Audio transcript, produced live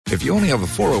If you only have a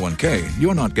 401k,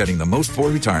 you're not getting the most for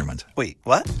retirement. Wait,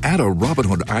 what? Add a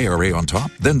Robinhood IRA on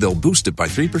top, then they'll boost it by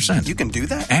 3%. You can do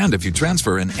that? And if you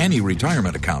transfer in any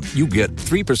retirement account, you get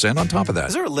 3% on top of that.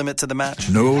 Is there a limit to the match?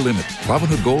 No limit.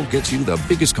 Robinhood Gold gets you the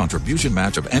biggest contribution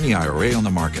match of any IRA on the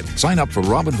market. Sign up for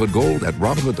Robinhood Gold at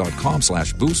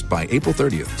Robinhood.com/boost by April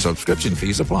 30th. Subscription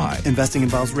fees apply. Investing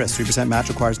involves risk. 3% match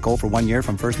requires gold for 1 year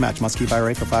from first match. Must keep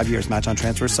IRA for 5 years. Match on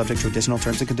transfers subject to additional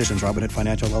terms and conditions. Robinhood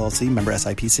Financial LLC, member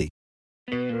SIPC.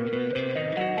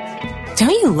 Don't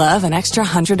you love an extra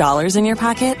 $100 in your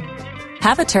pocket?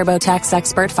 Have a TurboTax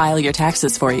expert file your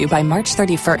taxes for you by March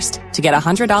 31st to get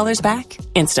 $100 back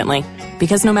instantly.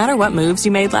 Because no matter what moves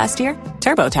you made last year,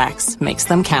 TurboTax makes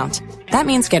them count. That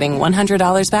means getting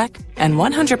 $100 back and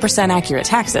 100% accurate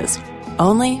taxes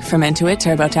only from Intuit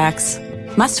TurboTax.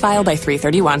 Must file by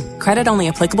 3/31. Credit only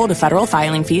applicable to federal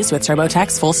filing fees with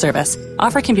TurboTax full service.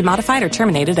 Offer can be modified or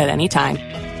terminated at any time.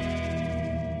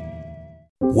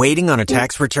 Waiting on a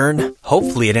tax return?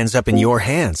 Hopefully it ends up in your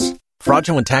hands.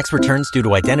 Fraudulent tax returns due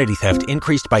to identity theft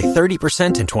increased by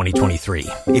 30% in 2023.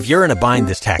 If you're in a bind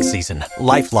this tax season,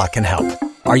 LifeLock can help.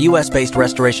 Our U.S.-based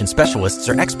restoration specialists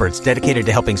are experts dedicated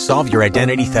to helping solve your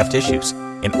identity theft issues.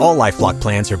 And all LifeLock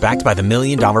plans are backed by the $1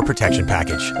 Million Protection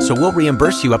Package. So we'll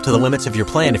reimburse you up to the limits of your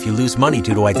plan if you lose money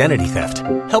due to identity theft.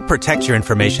 Help protect your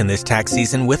information this tax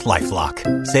season with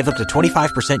LifeLock. Save up to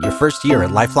 25% your first year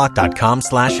at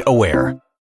LifeLock.com/aware.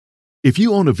 If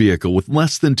you own a vehicle with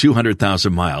less than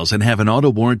 200,000 miles and have an auto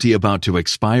warranty about to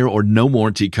expire or no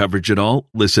warranty coverage at all,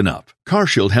 listen up.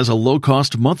 CarShield has a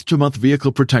low-cost month-to-month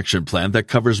vehicle protection plan that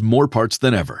covers more parts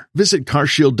than ever. Visit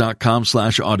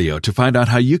carshield.com/audio to find out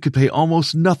how you could pay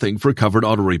almost nothing for covered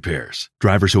auto repairs.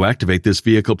 Drivers who activate this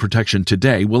vehicle protection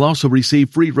today will also receive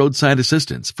free roadside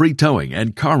assistance, free towing,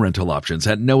 and car rental options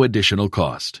at no additional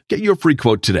cost. Get your free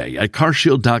quote today at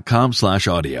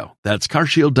carshield.com/audio. That's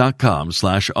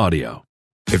carshield.com/audio.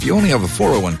 If you only have a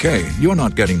 401k, you're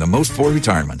not getting the most for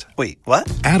retirement. Wait, what?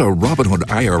 Add a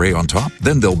Robinhood IRA on top,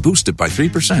 then they'll boost it by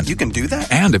 3%. You can do that?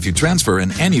 And if you transfer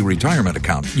in any retirement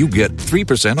account, you get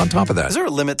 3% on top of that. Is there a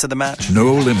limit to the match?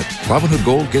 No limit. Robinhood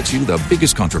Gold gets you the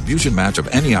biggest contribution match of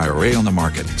any IRA on the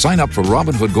market. Sign up for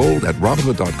Robinhood Gold at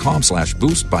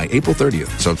Robinhood.com/boost by April 30th.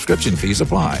 Subscription fees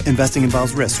apply. Investing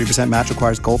involves risk. 3% match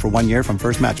requires gold for 1 year from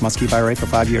first match. Must keep IRA for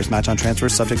 5 years. Match on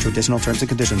transfers subject to additional terms and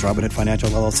conditions. Robinhood Financial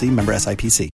LLC, member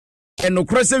SIPC. And no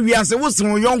cressa we ase wo sen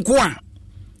yonko a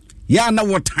ya na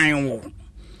wo tan wo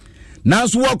na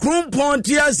so wo krompon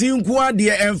ti asinko a de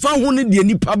emfa ho ne de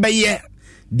nipa beye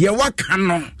de waka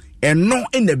no eno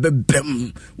ene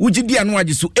bebam wugidi anu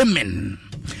age so amen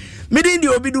medin de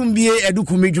obidum bie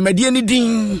edukumi dwumade ni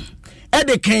din e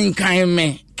de kenkan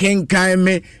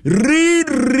me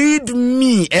read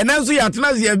me enanso ya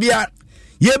tena zia bia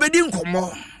ye bedi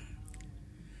nkomo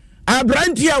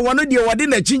Abrantia wano de wade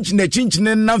na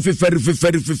chinchine na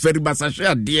feferi basahwe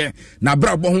ade na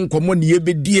brabo ho nkomo ne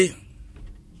yebedie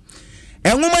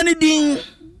enwoma ne din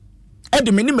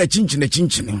ede me ni ma chinchine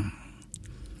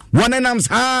wonenam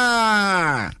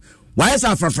sa why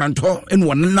sa frafranto en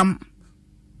wonenam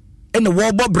en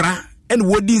wo bobra en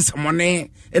wodi samone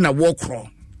en a wo kro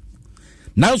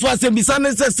na so asembisa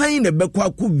ne sesan ne bekwa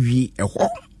akɔwie ɛhɔ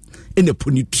en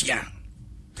ponitua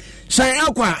Shine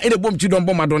Aqua in the bomb to don't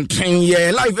bomb don't train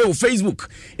ye live on Facebook.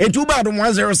 And too bad on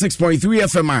 106.3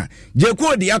 FM.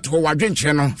 Jeko the ato wadwen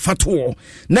channel fatuo.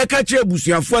 Neka che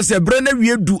busia fo se brene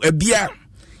wie du abia.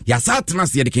 Ya satna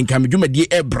se de kenkan medwuma die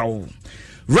ebro.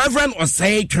 Reverend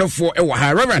Osei Twefo e wa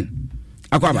ha Reverend.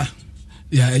 Akwaba.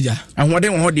 Ya. Ahode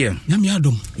wo de. Nyame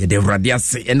adom. Ye de wrade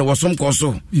ase ene wosom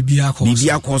koso. Bibia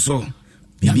koso.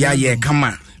 Bibia ye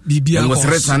kama. Bibia koso.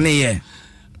 Sretane ye.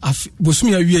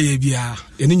 Bosumi awie ye bia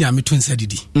ene nyame tonsa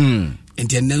didi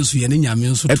enti enenso ye ne nyame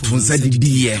nso tonsa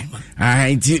didi ye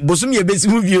enti bosumi ye besi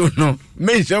mu bio no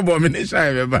me shebo me ne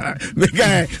sha be ba me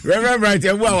kai Reverend Bright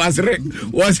e bua wasre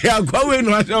was akwa we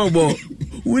no asha obo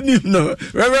wuni no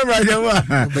Reverend Bright e bua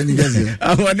banigaze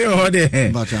awade hode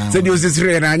se di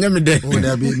osisire na anya me de o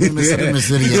da bi me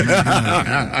sere ye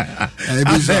e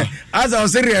bi so asa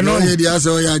osire no ye di asa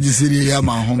o ya gisiri ya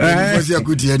ma ho bo si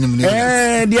akuti anim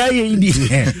ne di aye idi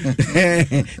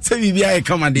se bibia e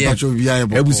kama de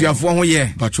ebusuafo ho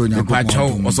ye pacho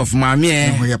osofu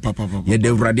maame ye de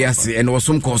urade ase ene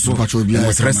wosom koso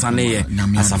wosre sane ye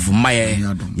asafu maye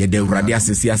ye de urade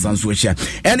ase si asanso ahia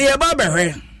ene ye ba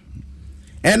behwe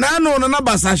ena no no na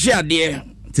basahwe ade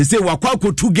se wakwa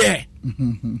kotuge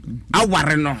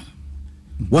aware no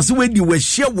was when you were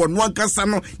share one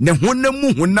casano, ne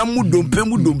honam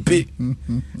dompe,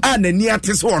 and the near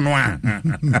tis one.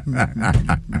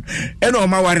 And on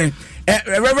my worry,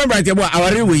 Reverend about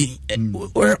our way,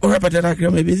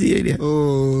 or maybe.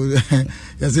 Oh,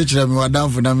 yes, it's down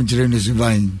for them children is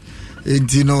divine.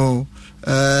 Intino,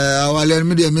 our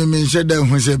media may shut down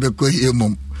when say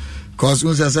Beco, cause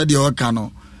once I said your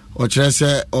cano. Or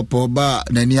Tressa or Poba,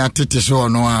 then ya tete so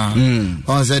no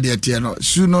on said the tiano.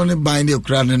 Soon only bind your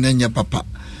crown and then your papa.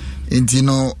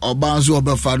 Intino or Banzo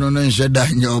Bafano and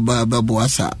Sheda in your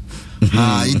babuasa.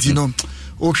 Intino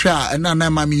Osha and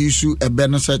Nana Mammy issue a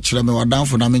banner such or down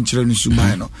for Namin children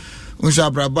Subino.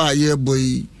 Unsa Braba ye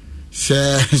boy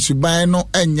say Subino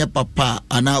and your papa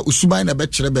and now Subina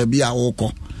betcha baby a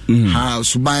woko. Ha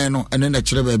Subayano and then a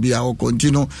baby I will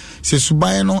continue. Say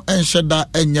Subayano and Shada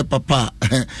and your papa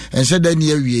and said then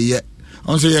ye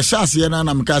on say a sassy and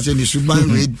I'm casting the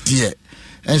Suban with dear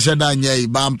and Shada ye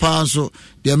Bampanso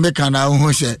the American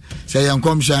who say I'm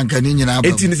come shank and in our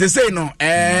it is a say no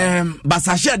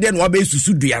Basasha then what base to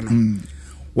Sudiano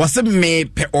was a me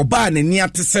pe oban and near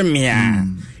to Semia.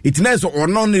 It knows or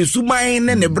none is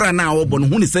Subain and a brana open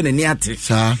who is sending near to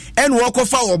and walk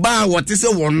off our bar. What is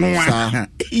a one?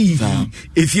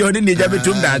 If you didn't need to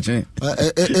that,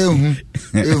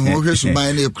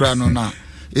 Subain a crown on now.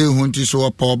 Who is so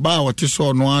a poor bar, what is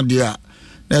so no idea.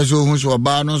 There's who's a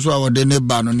bar, no so our dinner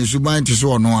ban on the Subain to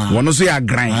so no one. To say a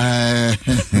grind.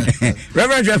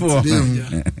 Reverend Jeffo,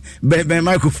 be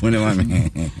microphone.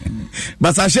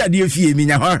 But I shall dear fee me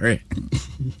in a hurry.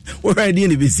 What I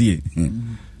didn't be see.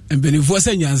 And before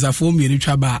Sanyansa for me in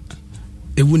Chaba,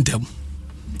 a winter.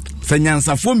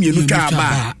 Sanyansa for me in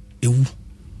Chaba,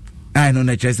 I know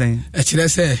that you're saying. Actually, I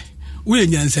say, we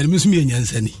and Yansan, Miss Me and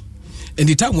Yansani. And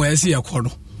the time where I see a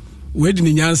corner, wedding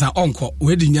in Yansa uncle,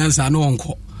 wedding Yansa no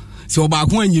uncle. So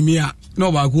about when you mean, no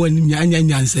about when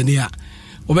Yansania.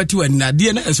 Over to an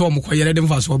idea as one quiet and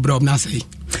fast for Brob Nasi.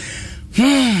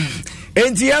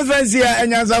 Enti afansia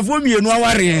enyansa fo mienu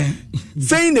aware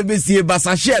saying the besie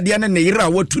basashe de na neira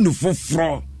wotunu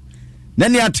foforo na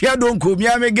ne atia donko mi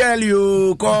amegali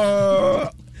o ko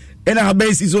ena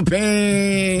habesi so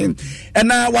pen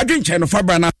ena wadwenche no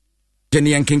fabra na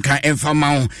Jenny and Kinka and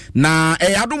Famau. Na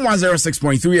Adom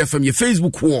 106.3 FM, your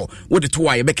Facebook wall with the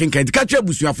toy, Becking Kent catch up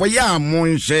with you for ya,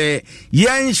 Monshe,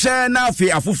 Yansha, Nafi,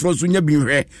 Afufros, when you be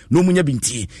here, no Munya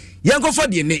Binti. Yango for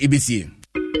the ABC.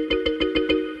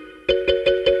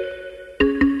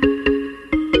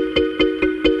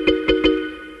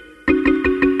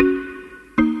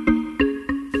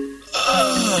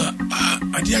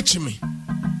 Adiachimi.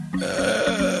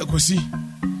 Kosi.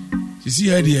 Sisi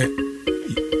idea.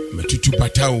 Tutu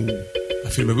patao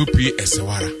afirma bepi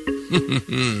esewara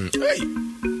ai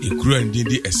ikuru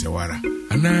ndindi esewara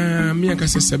ana mi aka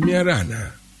sesa miara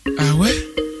ana awe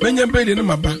menya bede na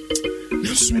maba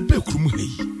na so me be kurum hayi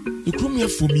ikurum ya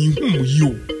fo mi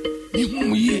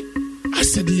hum yi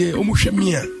asede omuhwe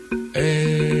mi a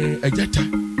ajata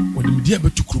woni mdia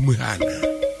betukurum ha ana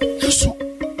na so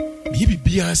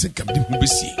bibia se kabdi hu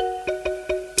besi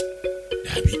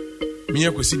dabi mi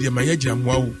akosi de mayagira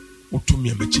moawo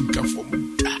Utumia machinka for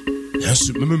muta.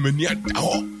 Yasu memeni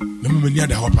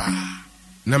adaho pa.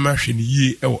 Na mahwini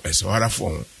yi ewo esewara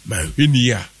fon. Mahwini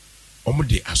ya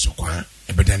omude asokwa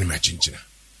ebedane machinchina.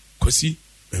 Kosi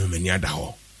memeni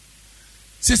adaho.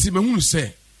 Sisi mehunu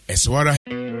se esewara.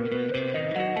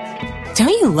 Don't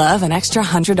you love an extra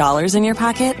 $100 in your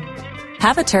pocket?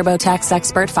 Have a TurboTax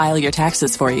expert file your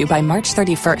taxes for you by March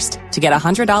 31st to get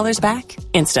 $100 back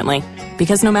instantly.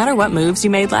 Because no matter what moves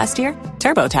you made last year,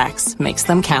 TurboTax makes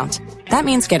them count. That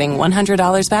means getting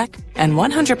 $100 back and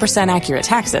 100% accurate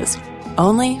taxes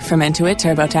only from Intuit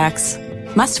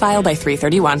TurboTax. Must file by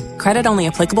 3/31. Credit only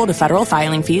applicable to federal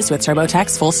filing fees with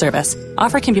TurboTax full service.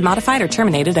 Offer can be modified or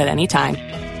terminated at any time.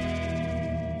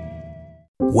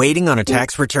 Waiting on a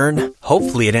tax return?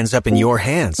 Hopefully it ends up in your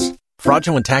hands.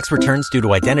 Fraudulent tax returns due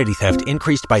to identity theft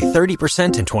increased by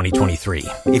 30% in 2023.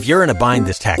 If you're in a bind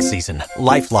this tax season,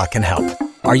 LifeLock can help.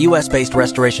 Our U.S.-based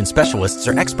restoration specialists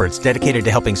are experts dedicated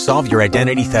to helping solve your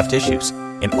identity theft issues.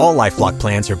 And all LifeLock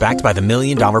plans are backed by the $1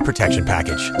 Million Protection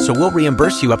Package. So we'll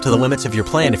reimburse you up to the limits of your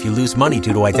plan if you lose money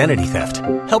due to identity theft.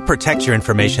 Help protect your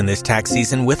information this tax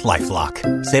season with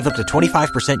LifeLock. Save up to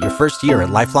 25% your first year at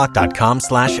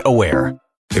LifeLock.com/aware.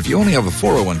 If you only have a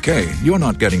 401k, you're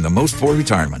not getting the most for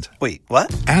retirement. Wait, what?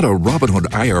 Add a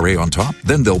Robinhood IRA on top,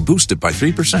 then they'll boost it by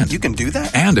 3%. You can do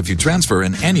that? And if you transfer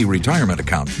in any retirement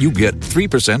account, you get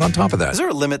 3% on top of that. Is there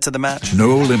a limit to the match?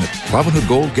 No limit. Robinhood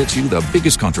Gold gets you the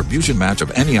biggest contribution match of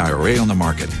any IRA on the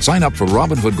market. Sign up for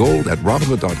Robinhood Gold at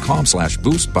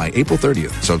Robinhood.com/boost by April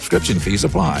 30th. Subscription fees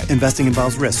apply. Investing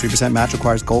involves risk. 3% match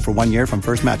requires gold for 1 year from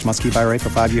first match. Must keep IRA for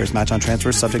 5 years. Match on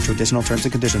transfers subject to additional terms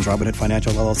and conditions. Robinhood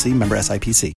Financial LLC. Member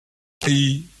SIPC.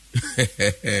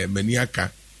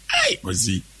 Maniaka. Ai,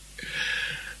 kosi.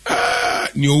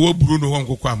 Ni owo buru no hon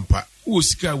kokwa mpa. Wo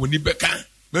sika woni beka.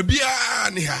 Ba bia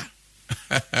ni ha.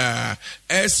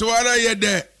 Eswara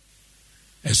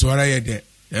yede.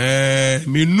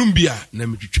 Me numbia na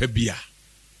me twetwa bia.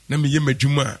 Na me yema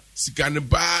dwuma sika ne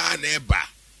ba na eba.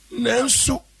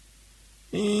 Nanso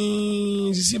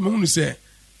sisi me hunu se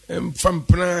fam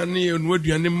pra ne no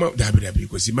aduane ma dabi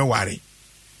kosi me ware.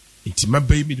 Nti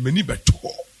mabai mi de mani beto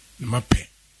na mape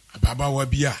ababa wa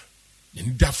bia ne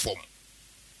da fom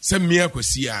se mia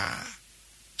kwasi a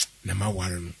na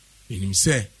maware no enim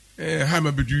se ha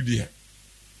ma bedu dia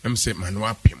am se manu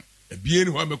apem abie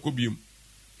ni ho ameko biem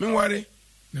me ware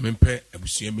na mempe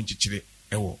abusua bi nchichire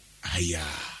ewo aya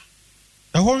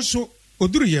ɛhɔ nso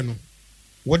oduruye no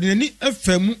wɔde nani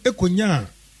afamu ekonya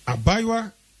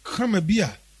abaywa kama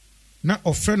bia na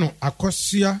ofre no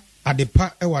akosua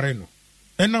adepa eware no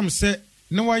enam se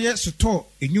na waye soto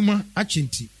enyuma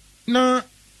achenti na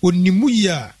onimu yi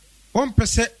a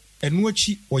onpese enu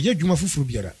achi oye dwuma fufuru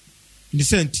biara ni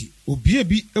senti obie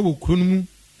bi ewo kuro no mu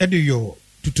ede yo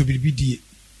tutobiribidie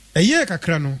eye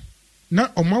kakra no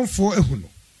na omanfo ehu no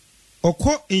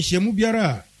okọ enhyiamu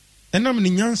biara enam ne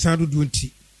nyansa dodo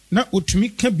nti na otumi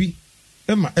ka bi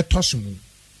ema etosomu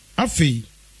afei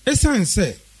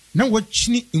esanse na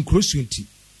wachini nkrosu nti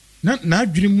na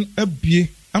adwene mu abie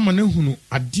ama na hunu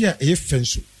ade a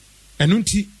efenso eno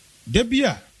nti da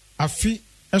bia afi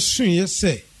esoye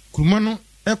se kuruma no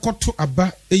ekoto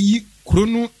aba eyi kuro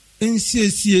no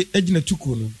ensiesie agina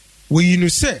tuko no woyi no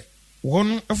se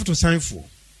wono afoto sanfo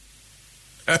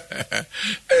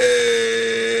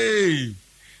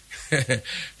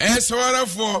eswara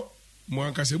fo mo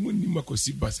ankase mu ni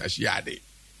makosi basashi ade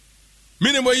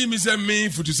mine mo yi mi se me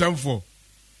foto sanfo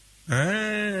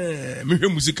me hwe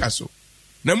musika so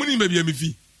na muni mabia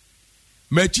mefi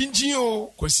machinchin o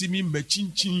kwasi mi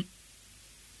machinchin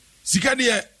sika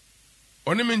de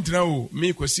one me ntra o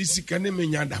me kwasi sika ne me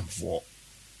nya damfo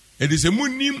e de se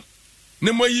munim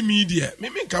ne moyi mi de me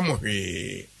nka mo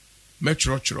hwe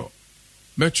metro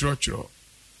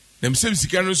na mse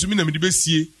sika no so mi na me de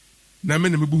besie na me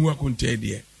na me buhu akonta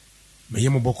de me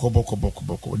yem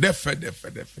boko defa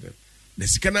na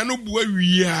sika na no bua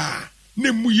wiya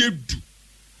ne mu yedu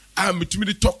a metumi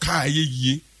de toka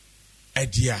yeye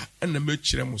adia na me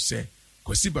kire mu se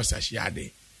kwasi basashi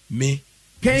ade me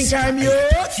kenkan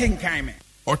me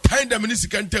o time da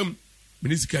minisika ntam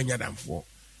minisika nya damfo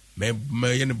me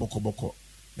ye ne boko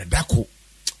na dako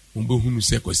mbo hunu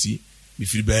se kwasi me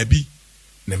firi baabi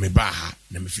na me ba ha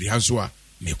na me firi hanso a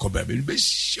me ko baabi be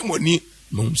shemoni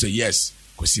mo say yes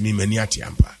kwasi mi mani ate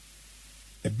ampa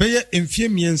ebeye emfie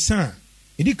miensa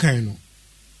edi kan no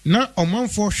na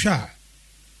omanfo hwa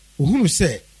ohunu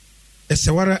se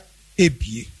esewara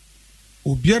ebie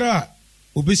obiara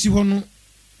obesi ho no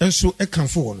enso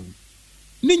ekanfo wo no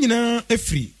ni nyina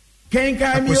efri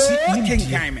kenkan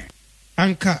me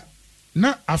anka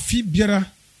na afi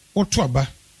biara oto aba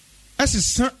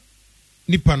asesa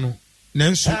nipa no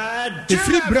nanso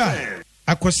efri bra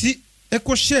akosi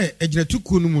ekohye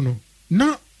aginatukuo no mu no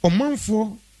na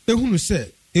omanfo ehunu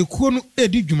se ekuo no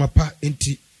edi dwumapa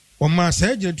enti oma sa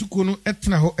aginatukuo no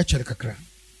etena ho echere kakra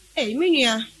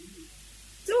menua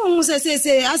ti wo se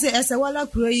ase wala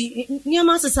kuro yi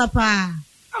niama sesa pa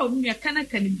menua kana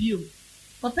bio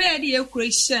papa ya de ekuro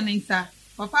hye ne nsa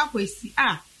papa akwesi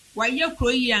waye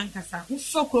kuro yi ankasa wo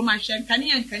fo kuro ma hwe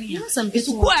nkane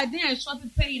esuku aden e shop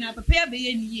pay na papa ya be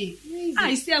ye niye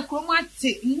ise kuro ma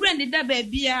te nwure ne da ba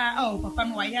bia papa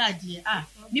no waye ade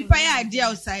nipa ya ade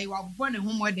outside wa bo ne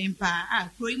ho modern pa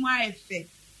kuro yi mu ayefe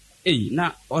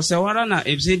na osewara na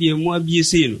ebsedi mu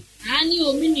abiese no ani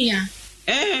o menua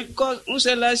cause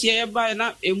unse last year buy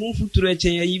na emu futuro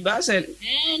echen yi ba se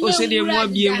o se de mu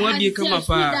abie kama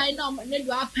pa ne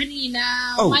do apani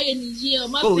na o maye ni ye o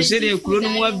ma o se de kuro no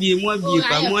mu abie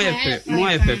pa mu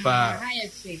ayefe pa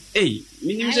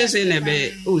minim se na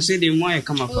be o se de mu aye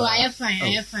kama pa aye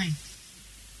fine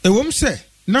ewom se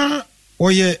na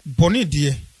oye boni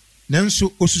de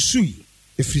nanso osusui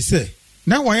efrise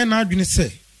na waye na adwene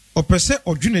se opese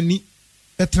odwunani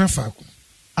etena faako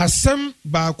asem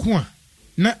baako a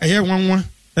na eye wanwa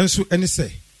enso eni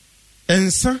se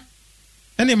ensa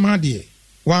ene ma de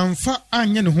wamfa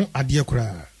anye ne ho ade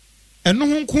kora eno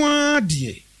ho nko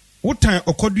ade wotan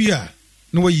okodua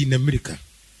na wayi na America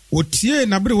wotie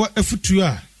na bere wa afutu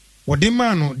a wode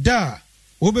ma no da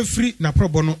obefiri na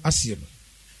probo no ase no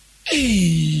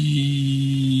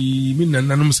mi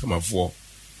nananom samafo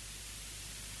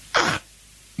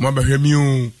mo ba hwemi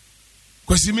o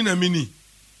kwasi mi na mini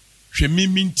hwemi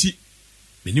minti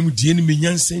menim die ni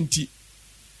menyansanti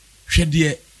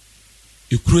hwede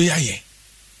ekuro yaye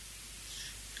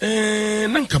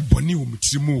nanka boni wo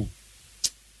mutirimu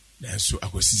nanso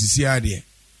akosisisi ade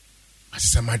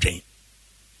asamadwen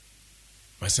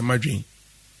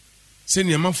se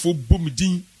ni amafo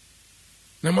bomidin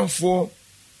na amafo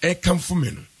kamfo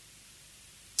me no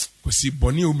kwasi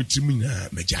boni wo mutirimu na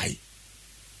majai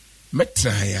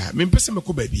metra ya mempese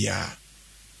meko babia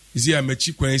izi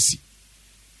amachi kwansi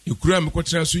ekuro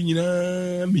amekotra so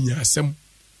nyina menya asem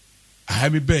aha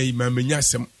me bai ma menya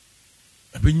asem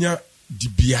abenya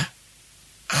dibia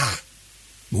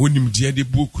wonim dia de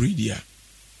bu okuro dia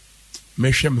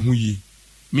mehwe me ho yi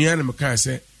me ya na meka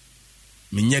se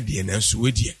menya de na so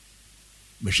wadie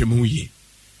mehwe me ho yi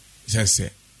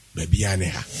sanse babia ne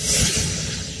ha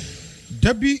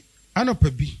dabi anopa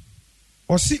bi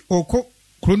osi oko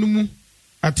kronumu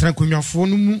atrankonwafo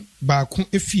no mu baako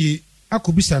efie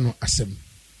akobisa no asem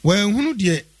wanhunu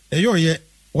de eyoye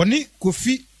woni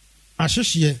Kofi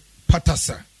ahyehye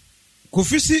patasa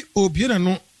Kofi si obiena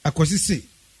no akosisi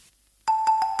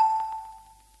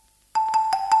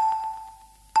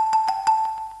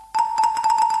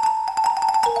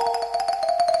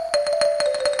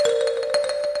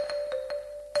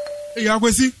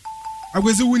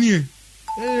akwesi wunie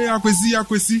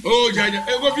akwesi oh jaja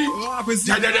Kofi akwesi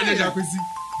jaja akwesi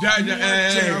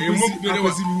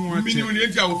akwesi minimum ni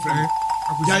enta wo frɛ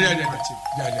jaja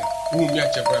wo mi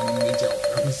ache kwa mi enta wo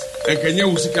frɛ enkenye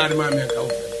usika de ma mi enta wo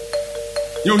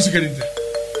frɛ yo usika de enta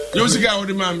yo usika wo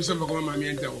de ma mi so ko ma mi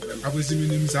enta wo frɛ akwesi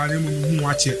minimum sa ne mu hu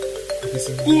ache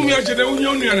akwesi wo mi ache de wo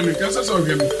nyu nua na mi ka so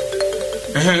hwɛ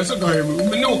mi so ko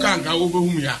hwɛ mi ne wo kan ka wo be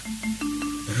hu mi ya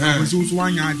akwesi so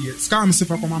anya ade scam se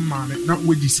fa ko ma ma na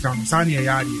wo di scam sa ne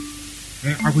ya ade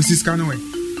akwesi scam no we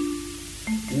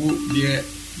wo de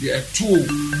tool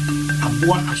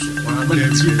aboa asokwa ba de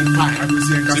tie pa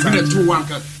akwesi en kasa de tool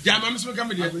wanka ja ma mso ka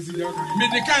me de me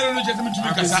de kan no je se mutumi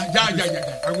kasa ja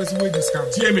akwesi we di scam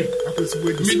tie me akwesi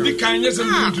we di scam me de kan nye se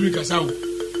mutumi kasa wo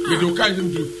me de kan je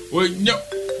mutumi o nya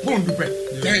pon du pe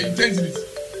 10 minutes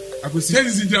akwesi 10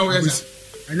 minutes da wo yesa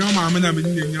enyo ma amena me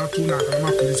ni nya to na ka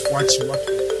ma police for achi wa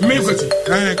me kwesi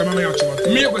ka ma ya chi wa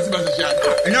me kwesi ba se sha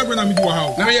enya gbe na mi di wa ha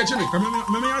o na me ya chi me ka ma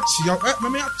ya chi ya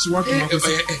ma ya chi wa ka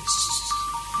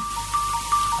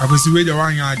akwesi we de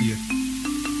wa nya ade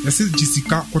yesi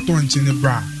jisika koto nche ne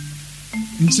bra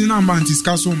nche na mba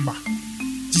ntisika so mba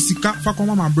jisika fa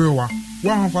koma ma brewa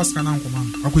wa han fa ska na nkoma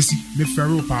akwesi me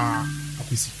fero pa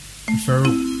akwesi me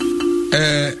fero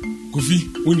Kofi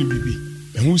woni bibi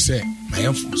ehu se ma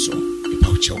yamfo so e pa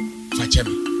uchew fa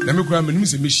cheme na me kura me nim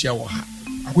se me hia wo ha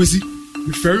akwesi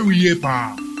me fero wiye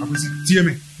pa akwesi tie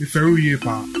me fero wiye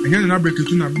pa enya na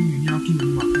breketu na me nya to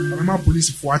no ma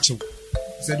police for achew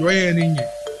se do ye ne nye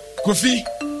Kofi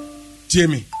tie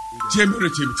me ja mi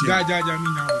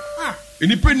na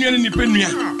eni penua ni penua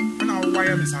na wa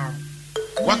ya me sa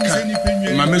waka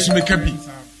ma me so me kabi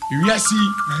wiasi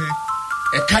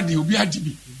e ka de obi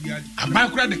adibi aban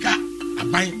kura de ka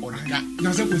aban odeka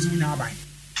na se kozi nya aban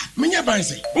menya ban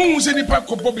se unhu se nipa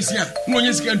kopo besia na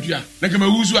onye sika ntua na kama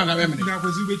wuzu anga be me na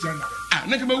kozi be tia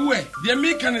na kama wu e de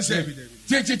me kan se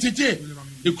te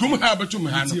ekrum ha batum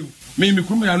ha no me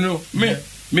krum ha no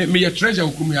me ya treasure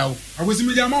hukumu yawo akwesi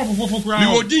me jama ofofofo kura mi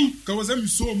wodin ka wo se mi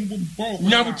so mu bo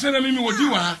nya butre na mi wodin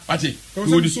wa ate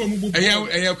wodi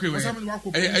eya kwe we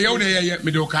eya wo de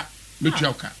me de oka me tua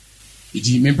oka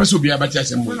idi me mpaso bia abati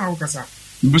asembo na wo kasa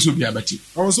me mpaso bia abati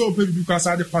o so pe bi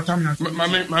kasa de patam na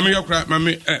mame yakura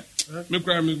mame me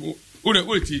kura me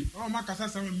o ti o ma kasa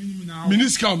sa minimum na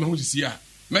miniska o me ho sisi a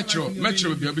metro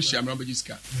bia obehia me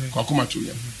obejiska kwa koma to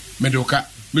ya me de oka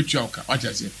me tua oka ate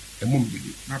ase emum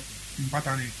bidi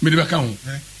mpatane me de baka ho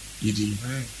yedi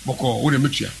boko wo de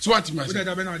metua so what me wo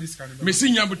de be na discount me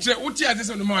sinya butre wo ti ade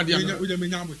se no ma ade am wo de me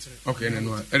nya butre okay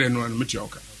no metua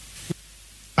oka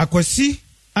akwasi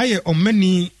aye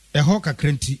omani eho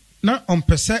kakranti na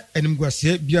ompese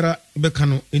animguase biara beka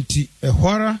no enti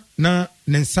ehora na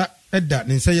nensa eda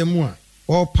nensa yamu a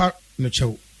opa no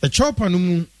chew echopa no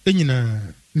mu enyina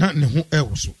na ne ho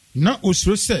ewoso na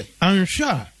osuro se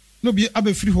anhwa no bi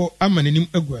abefiri ho amanenim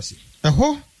aguase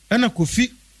eho ena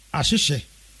Kofi ahyehye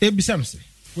ebisamse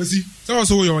wasi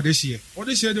so wo yo de hye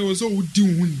de wo so wudi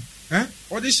hu ni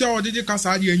Odishia or did the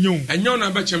Casadi and you? And you're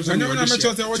not much of any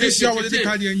Odishia or the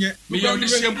Cadian. Me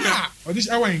Odishia or this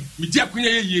away. Me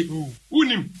Japanese ye.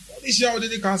 Unim. Odishia or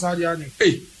the Casadian.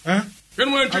 Eh?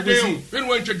 When went to them? When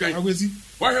went to them? I was it.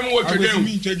 Why am I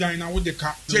going to dine with the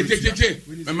car?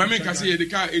 And my man can say the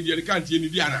car in the country in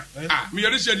Indiana. Ah, me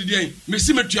Odishia the day.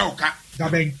 Missy Matioka.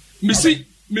 Dabang. Missy.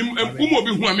 Umo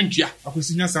be Huamintia. I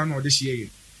was in your son or this year.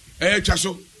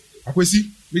 Chasso. I was see,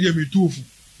 medium two.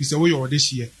 Is away or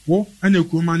this year. Wo, and the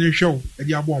Kuman show at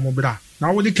the Abom Bra.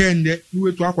 Now, what they can get, you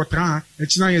were to Aquatra, and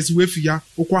China is Wefia,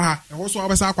 Okwaha, and also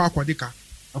Abasaka Quadica.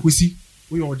 I will see,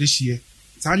 we all this year.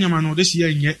 Sanyaman or this year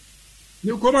yet.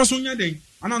 You come as soon as day.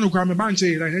 I don't know come a bunch,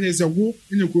 and there's a war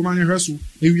in the Kuman Russell,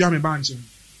 if you am a bunch.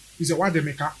 Is a what they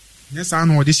make up. Yes, I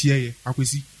know this year. I will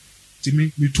see. To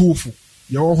me, you too full.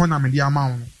 Your honor and the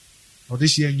amount. Or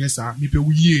this year, yes, sir. Me pe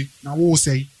ye. Now, will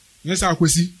say, yes, I will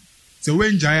see. So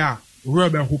when Jaya.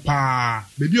 Rubber Hopa,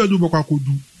 baby, I do what I could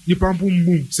do. You pump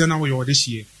boom, send away all this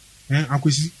year. I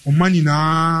could see money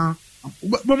now.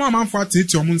 But my man fought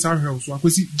it your moon's house. So I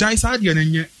could see Jai's idea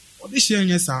and yet. What this year,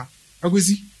 yes, sir. I could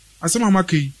see. I saw my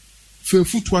key. Fair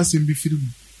foot was in Bifilm.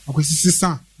 I could see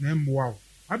son, name wow.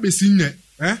 I be seen that,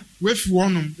 With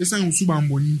one of the same Suban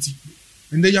Boniti.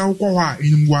 And they are Koha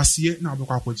in Moisier now,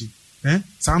 Bokapoji.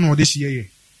 Son or this year.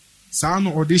 Son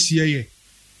or this year.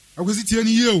 I could see 10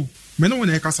 years. Men on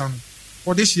a cassan.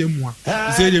 Or this year more.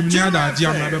 Say them near that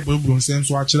Giamma Bubble sends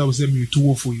so actually I was saying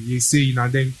 2 for you. Say now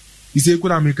then. He said,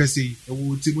 could I make a say? I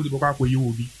will take the book where you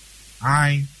will be.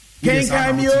 I can't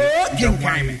come you.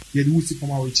 Yet you see from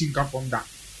our chinka from that.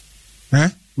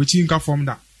 We chinka from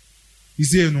that. He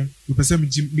said, no, you perceive me,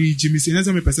 Jimmy,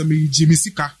 say, me perceive me, Jimmy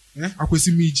Sika. I could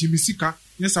see me, Jimmy Sika.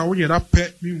 Yes, I will get up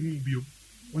pet me whom you.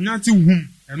 When not to whom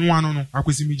and one on, I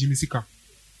could see me, Jimmy Sika.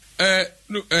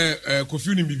 No,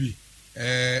 confusing baby.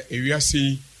 We are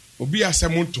saying, Obi as a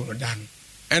monton down,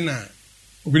 and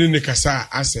Obi in the Cassa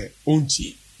as a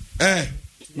auntie.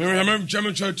 Remember,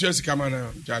 German church come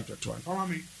on, John to one.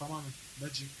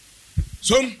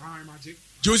 So, magic,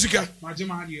 Josica,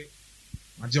 Majamadi,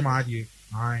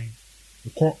 I, the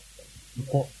court,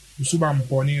 Subam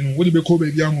Bonnie, and would be called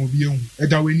baby young or be a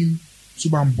Darwin,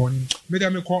 Subam Bonnie,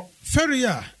 Madame Court,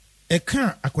 Ferria, a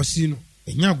car, a casino,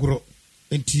 a Yagro,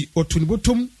 and tea or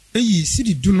Tunibotum. Eyi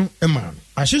sidi duno ema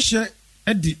ahyehyɛ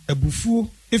edi abufuo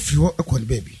efiri hɔ ekɔ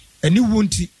baby ani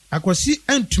wonti akwasi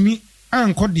antumi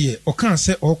ankɔ de ɔka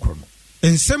sɛ ɔkɔ no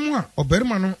ensɛm a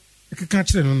ɔbarima no ekeka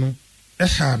kyerɛ no no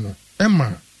ɛha no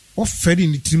ema ɔfɛri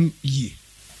ne tim yie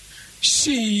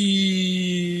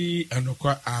shi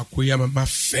anokwa akoya mama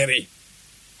fɛri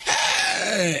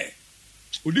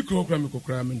odi kokra me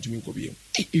kokra me ntumi nkɔ biem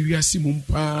ewiase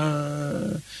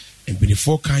mumpa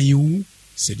embinifo kan yiwu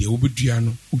said the Obudria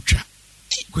no Ucha.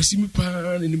 Kwasi mi pa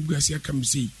na nimguasi aka me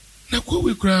sei. Na kwa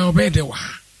we kra obede wa.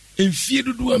 Emfie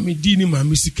dodo a me di ni ma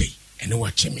mesikai. Ene wa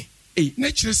cheme.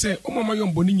 Na kire se o mama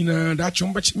yom boni nyina da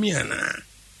chomba cheme ana.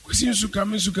 Kwasi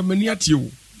nsuka mani atie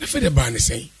wo. Na fe de ba ne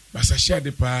sei. Basa share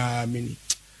de pa meni.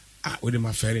 Ah, we de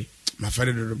mafere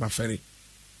dodo mafere.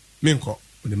 Menko,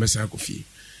 we de mesa akofie.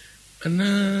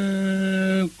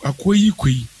 Ana akoyi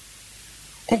koi.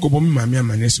 Onko bo mi mama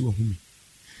amanesi wo humi.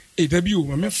 Dabi o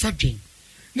mama fadwen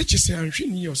ne kyese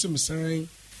anhweni o se mesan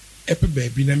epe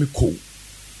baabi na me ko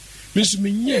me so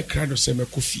menye krado se me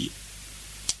kofie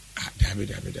dabi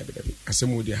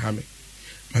asemo de ha me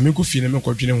mama kofie na me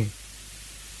kodwene ho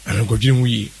ana kodwene ho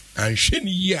yi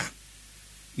anhweni yi a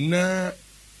na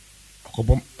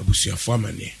akobom abusuafo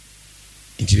amane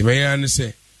ntiri me ya ne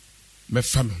se me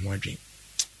fa me ho adwen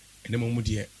ene mo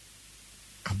de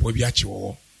abo bi ache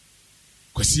wo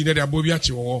kwasi na de abo bi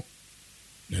ache wo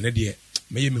na de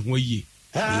meye me ho yie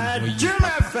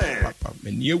papa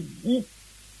me ne wu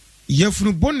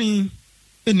yefunu boni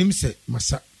enim se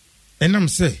masa enam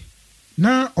se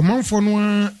na omanfo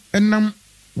no enam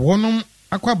wonom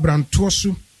akwa branto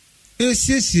so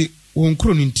esiesie won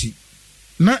kro no nti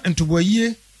na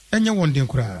ntoboyie enye won den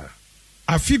kura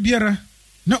afi biara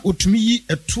na otumi yi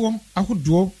eto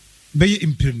ahodo beye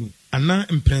imprenu ana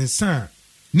imprensa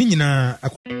ni nyina.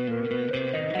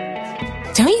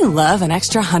 Don't you love an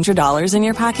extra $100 in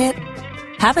your pocket?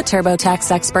 Have a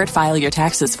TurboTax expert file your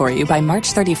taxes for you by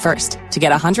March 31st to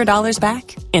get $100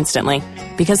 back instantly.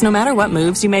 Because no matter what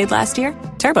moves you made last year,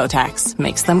 TurboTax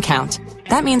makes them count.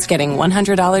 That means getting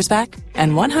 $100 back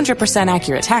and 100%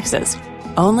 accurate taxes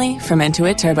only from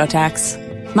Intuit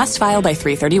TurboTax. Must file by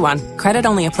 3/31. Credit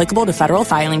only applicable to federal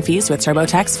filing fees with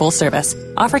TurboTax full service.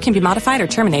 Offer can be modified or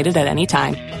terminated at any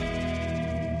time.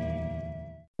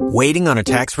 Waiting on a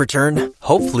tax return?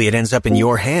 Hopefully it ends up in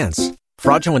your hands.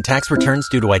 Fraudulent tax returns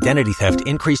due to identity theft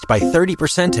increased by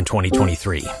 30% in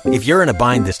 2023. If you're in a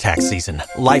bind this tax season,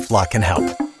 LifeLock can help.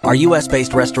 Our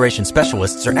U.S.-based restoration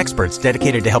specialists are experts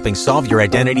dedicated to helping solve your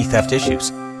identity theft issues.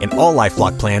 And all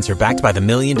LifeLock plans are backed by the $1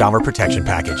 Million Protection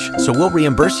Package. So we'll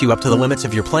reimburse you up to the limits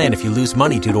of your plan if you lose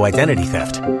money due to identity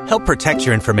theft. Help protect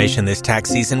your information this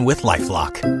tax season with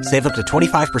LifeLock. Save up to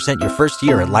 25% your first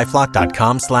year at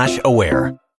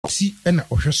LifeLock.com/aware. Si ena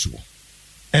ohweso.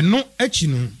 Eno achi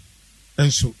no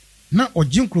enso na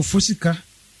ogye nkrofo sika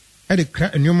ede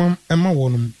kra enwomam ema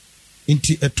wonum.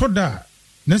 Inti etoda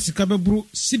na sika beburu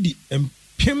sidi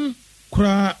empem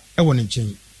kura ewo ne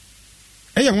nchen.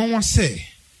 Eya wanwa se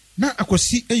na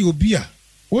akosi eyobi a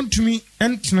wontumi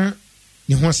entena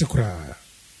ne ho ase kura.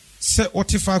 Se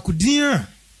otefa akudia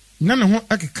na ne ho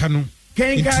akeka no.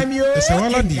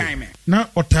 Esawala di na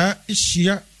ota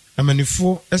ehia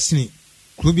amanifo esini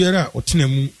kubiara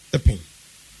otenamu epen.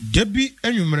 Debi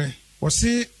enwumre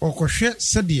wose okohwe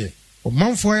sede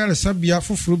omanfo ayare sabia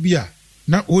foforo bia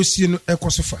na osie no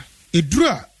ekosofa.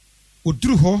 Edura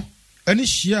oduru ho ani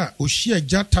hia ohia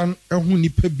jatan ehu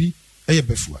nipa bi eye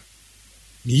befua.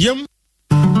 Niyam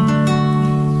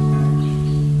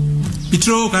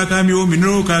Mitro kakamio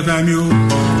minro kakamio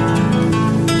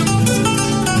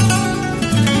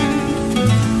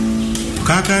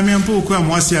kakamio mpo kwa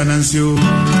mwasi anansio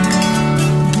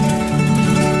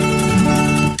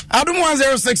Adum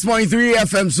 106.3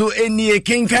 FM so enie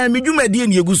kenkan medwumadi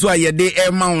enie guso ayede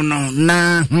ema no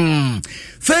na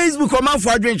Facebook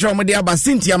omanfo adwenche omde aba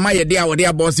Cynthia mayede a wode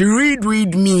aba so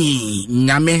read me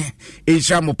nyame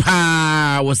ehia mo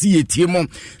pa wosi yetie mo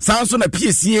sanso na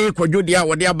piesie kwadwode a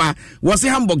wode aba wosi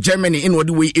Hamburg Germany in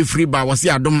wode we efri ba wosi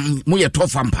adom mo ye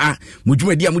tofa mpa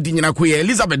modwumadi a mudi nyina koye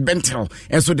Elizabeth Bentel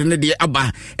enso de ne de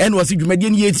aba en wosi dwumadi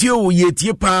ne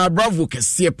yetie pa bravo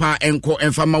kese pa enko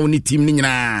enfama woni team ni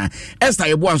nyina Esther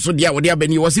Yebo anso de a wode aba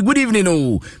ni wosi good evening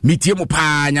o mitie mo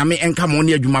pa nyame enka mo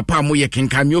ne adwuma pa mo ye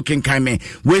kenkan me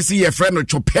we see your friend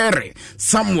Chopere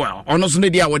Samuel ono so ne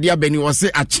dia wode abani wo se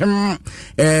achem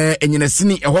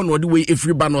enyinasini ehɔ no wode we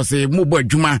efri ba no se mo bo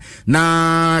adwuma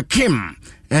na Kim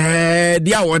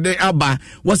dia wode aba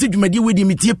wose dwumadi wedi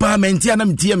mitie pa mentia na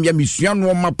mitie ya misua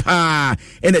no ma pa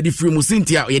ena di free mu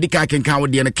Cynthia ye dika kenkan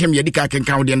wode na Kim ye dika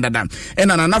kenkan wode ndada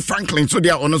ena na Franklin so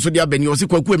dia ono so dia bani wose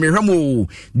kwaku emehwemo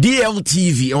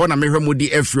DLTV ehɔ na mehwemo di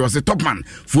efri wose topman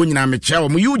fo nyina mecha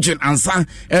wo Eugene ansa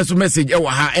enso message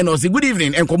ewa ha ena wose good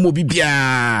evening enkomo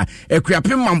bibia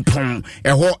ekuapem mampon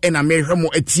ehɔ ena mehwemo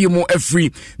atie mo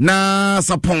efri na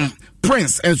sapon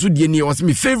Prince enso die ni was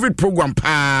my favorite program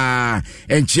pa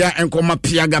enchia enkoma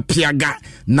piaga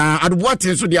na adwat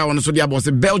enso dia won so dia boss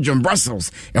Belgium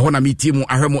Brussels ehona meeting mu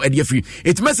ahwemo ade afri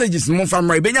it messages mo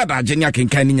famra benya da agenya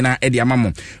kenkan ni nyina ade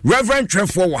amamo Reverend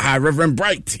Trefo wo ha Reverend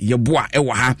Bright yeboa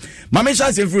ewo ha mama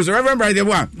sha se fru so Reverend Bright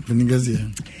yeboa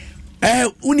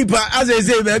unipa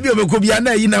azeze ba bi obekobia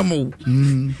na yi na mo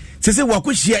sese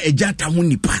wakohia ejata ho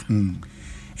nipa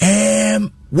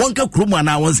wonka kroma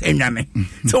na won senwane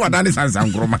se wadane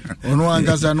sansan kroma ono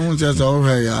ankasa no nse se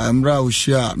ohwe ya emra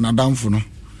ohia na damfo no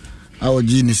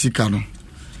awoji ni sika no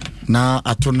na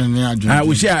atone ne adwuna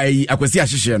ohia akwasi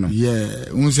ahyehye no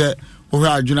unse ohwe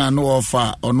adwuna no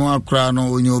ofa ono akra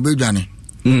no onye obedwane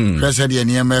kwese de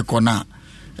ne emeko na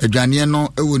adwane no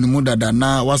ewo ni mu dada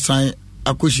na wasan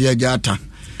akohia jata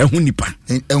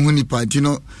ehun nipa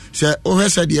tino se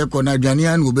ohese de ekọ na adwane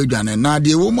an obedwane na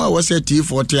de wo mu a wo se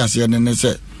T40 ase ne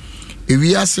se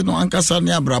ewi ase no ankasa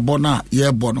ne abrabo na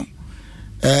ye bo no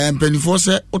mpanifo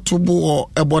se otobo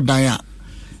ho ebo dan a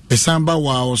esamba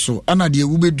wa so ana de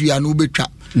ewu bedua no betwa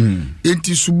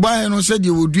enti suban no se de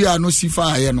wodua no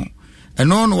sifa aye no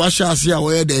eno no wa hya ase a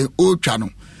wo ye de otwa no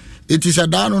enti se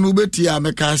da no beti a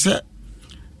meka se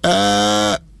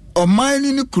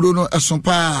omani ni kuro no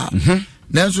esompa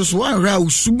nanso so wanhra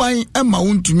usuban ema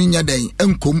wontumi nya dan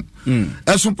enkom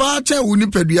esompa che wo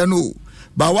nipadua no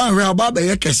ba wanhra ba ba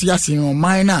ye kese asen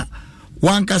oman na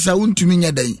wankasa wontumi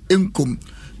nya dan enkom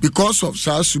because of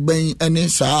sa suban ene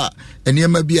sa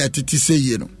enema bi atiti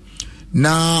seye no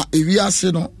na ewi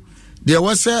ase no de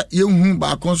wose yehu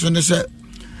ba konso ne se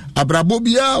abrabo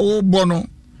bia wo bono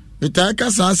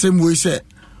etaka sa asem wo se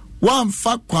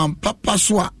wamfa kwan papa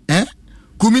so a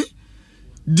kumi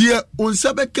dia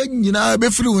onsabeka nyina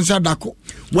be firi onsa dako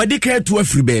wadi ka to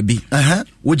afiri baabi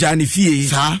wojane fie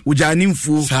wojane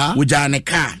mfuo wojane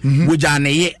ka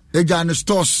wojane ye ejane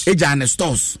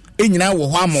stores enyina wo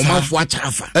ho amomafo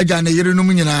achafa ejane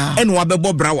yerenum nyina ene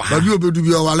wabebo bra wa babi obedu bi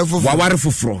waware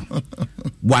foforo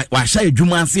wa sha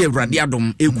adwuma ase awrade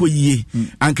adom ekoyie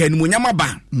anka ni monyama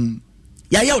ba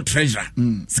yɛayɛ wo treasurer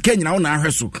sika nyina wo na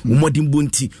ahwɛ so wo mmɔden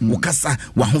bonti wo kasa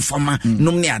wahofama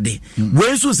nom ne ade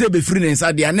wei nso sɛ bɛfiri ne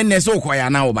nsa deɛ ne nɛ sɛ wokɔyɛ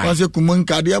ana wo ba sɛ kumu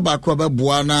nkadeɛ baako a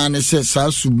bɛboa na ne sɛ saa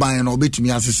suban no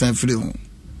wobɛtumi asesa firi ho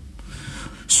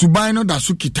suban no da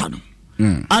so kita no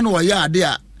ana wɔyɛ ade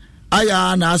a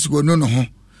ayɛ na asiko no ho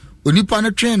onipa no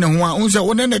twen ne ho a wo sɛ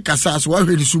wo ne kasa so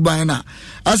wahwɛ ne suban no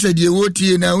asɛ deɛ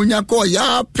wɔtie na wonya kɔ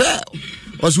yɛ pɛ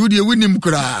ɔso deɛ wonim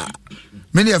koraa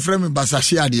me ne yɛfrɛ me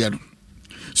basahye adeɛ no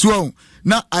so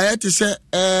na ayɛte sɛ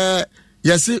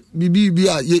yɛse bibi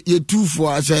a yɛtufo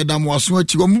a sɛ dam waso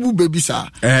akyi ɔmubu baabi saa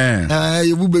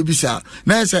yɛbu baabi saa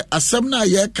na yɛ sɛ asɛm no a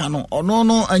yɛka no ɔno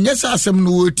no ɛnyɛ sɛ asɛm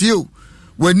no wɔtie o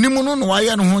w'anim no na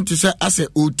wayɛ no ho te sɛ asɛ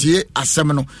ɔtie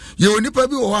asɛm no yɛwɔ nipa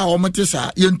bi wɔ hɔ a wɔmte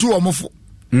saa yɛntu wɔmfo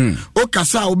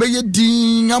wokasa a wobɛyɛ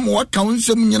din ama waka wo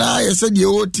nsɛm nyinaa yɛ sɛ deɛ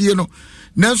wɔtie no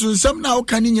nanso nsɛm na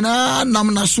woka ne nyinaa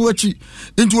nam na so akyi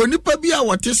nti onipa bi a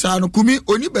wɔte saa no kumi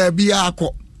oni baabi akɔ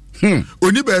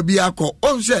oni baabi akɔ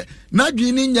ɔn sɛ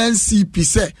n'adwen ne nya nsipi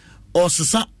sɛ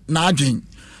ɔsesa n'adwen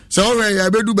sɛ ɔwɛ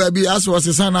yɛbɛdu baabi asɛ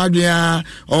ɔsesa n'adwen a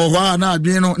ɔwɔ hɔ a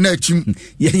n'adwen no na akyim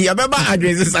yɛbɛba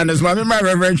adwen sesa no so ma mema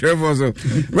reverend twɛfo so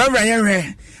reverend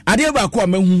yɛhwɛ adeɛ baako a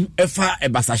mahu ɛfa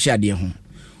ɛbasahye adeɛ ho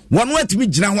wɔn atumi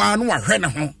gyina hɔ a no wahwɛ ne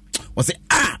ho wɔsɛ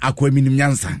akɔ minim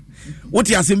nyansa wote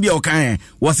asɛm bi a ɔka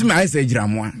wɔse me ayɛ sɛ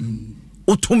agyiramoa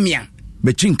wotomia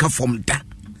bɛkyi nka fam da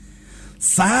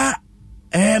saa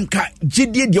ka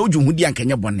gyidie deɛ wodwo ho di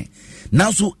ankanyɛ bɔne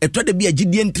nanso ɛtɔ da bi a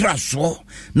gyidie ntra soɔ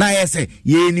na ayɛ sɛ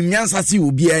yɛnim nyansa se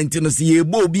obiara nti no sɛ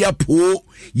yɛbɔ obi apoo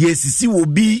yɛsisi wɔ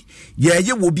bi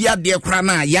yɛyɛ wɔ bi adeɛ koraa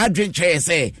no a yɛadwenkyerɛ yɛ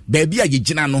sɛ baabi a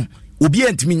yɛgyina no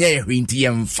obiara ntumi nyɛ yɛ hwee nti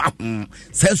yɛmfa ho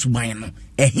saa suban no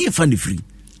ɛhe fa ne firi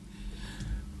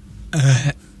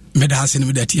meda ase no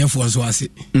meda tiɛfoɔ nso ase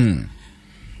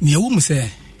neɛ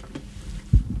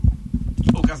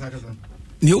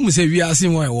wo mu sɛ wiase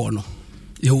wɔ ɛwɔ no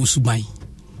yɛwɔ suban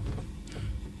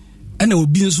ɛna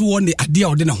obi nso wɔ ne adeɛ a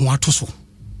ɔde ne ho ato so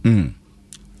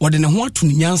ɔde ne ho ato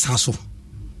ne nyansa so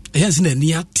ɛyɛ sɛ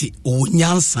n'ani ate ɔwɔ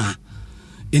nyansa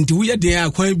nti woyɛ deɛ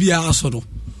a kwan biara so no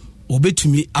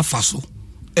ɔbɛtumi afa so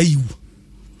ayiwu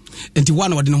nti woa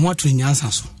na ɔde ne ho ato ne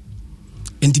nyansa so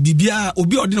nti bibia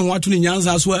obi ɔde ne ho ato ne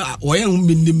nyansa so ɔyɛ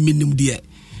menim deɛ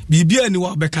bibia ni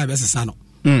wa bɛka bɛsesa no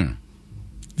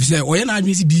bisɛ ɔyɛ na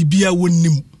adwene sɛ bibia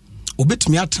wɔnim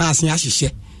obetumi atra ase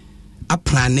ahyehyɛ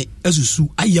aprane asusu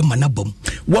ayɛ mana bam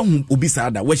wahu obi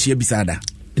saada wahye bi saada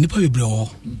nipa bebre wɔ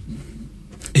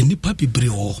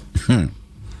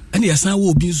ɛne yɛsan wɔ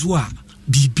obi nso a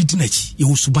bibi di n'akyi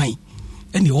yɛwɔ suban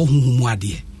ɛne ɛwɔ honhom mu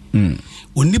adeɛ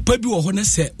onipa bi wɔ hɔ ne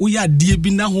sɛ woyɛ adeɛ bi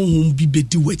na honhom bi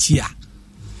bɛdi w'akyi a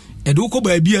ɛde wokɔ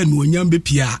baabi a nuonyam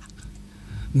bɛpia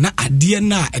na adeɛ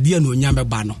na ɛdeɛ nuonyam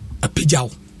bɛba no apagya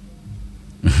wo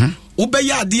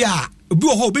wobɛyɛ adeɛ a obi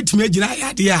wɔ hɔ obɛtumi agyina ayɛ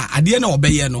adeɛ a adeɛ na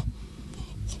ɔbɛyɛ no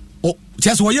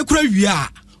kyɛ sɛ ɔyɛ kora wie a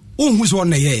ɔnhu sɛ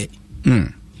ɔna yɛɛ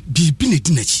biribi na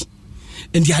ɛdi n'akyi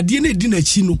nti adeɛ na ɛdi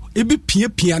n'akyi no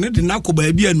ɛbɛpiapia ne de nakɔ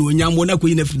baabi a nuonyam wɔ na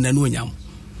kɔyi no afiri na nuonyam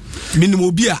menim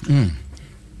obi a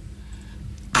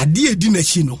adeɛ ɛdi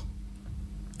n'akyi no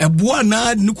ɛboa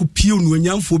na ne kɔ pie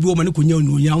nuonyamfoɔ bi wɔ ma ne kɔnya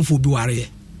nuonyamfoɔ bi wareɛ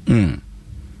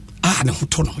ne ho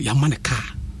tɔ no yɛama ne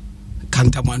kaa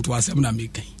kantamanto asɛm na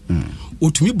mekan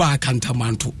otumi baa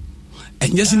kantamanto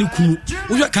ɛnyɛ sɛ ne kunu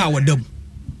wohwɛ kaa wɔda mu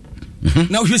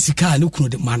na wohwɛ sika ne kunu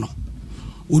de ma no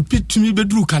otumi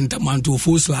bɛduru kantamanto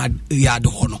fosla yɛade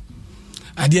hɔ no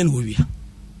adeɛ na wɔwia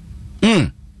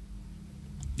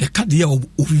yɛka deɛ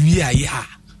ɔwia yɛ a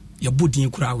yɛbɔ din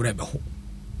koraa werɛ bɛho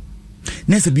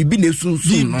na sɛ biribi na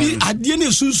ɛsunsum no adeɛ na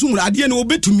ɛsunsum no adeɛ na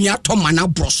wɔbɛtumi atɔ ma no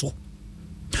aborɔ so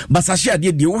basahye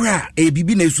adeɛ deɛ wohwɛ a ɛyɛ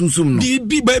biribi na ɛsunsum no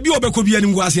biribi baabi a wɔbɛkɔ bia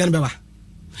nimguaseɛ no bɛba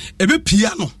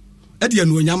ɛbɛpia no ɛde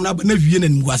anuonyam no aba na wie na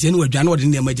nimguaseɛ no wadwane wɔde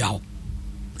ne nneɛma gya hɔ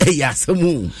ɛyɛ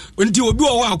asɛm nti obi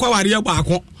wɔ hɔ akɔ awareɛ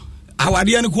baako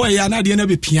awareɛ no kɔ ɛyɛ na adeɛ no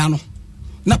bɛpia no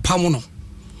na pam no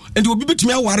nti obi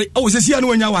bɛtumi aware ɛwɔ sɛ sia no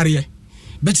wanya awareɛ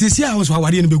bɛte sɛ sia a so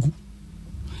awareɛ no bɛgu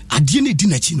adeɛ no ɛdi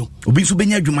n'akyi no obi nso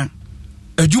bɛnya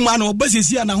adwuma no ɔba sɛ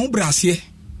sia na ho brɛaseɛ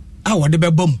a wɔde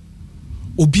bɛba mu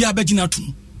obiara bɛgyina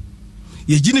tom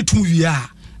yɛgyine tom wie a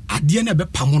adeɛ no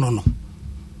ɛbɛpam no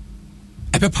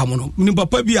ɛbɛpam no ne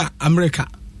papa bi a America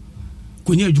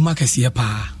kɔnya adwuma kɛseɛ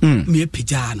paa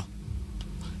meɛpagyaa no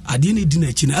adeɛ no ɛdi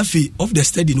n'akyi no afei of the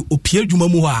study no opie adwuma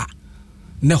mu hɔ a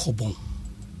ne hɔ bɔn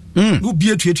na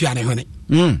obia tuatua ne hwene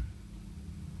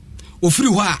ofiri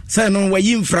hɔ a sɛ no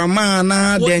wayi mframa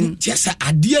na den kyɛ sɛ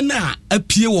adeɛ no a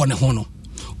apie wɔ ne ho no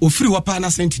ofiri hɔ paa na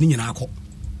sɛnti no nyinaa kɔ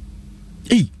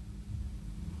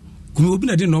kumi obi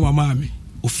na de no mama me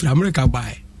ofiri America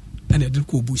bae ɛna de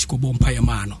kɔ bush kɔ bɔ mpaeɛ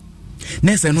maa no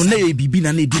na sɛ no na yɛ bibi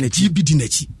na ɛdi n'akyi bi di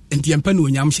n'akyi nti yɛmpa ne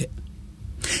onyam hyɛ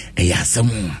Ayasam.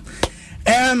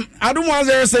 I don't want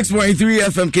 06.3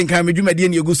 FM King Kamijumadi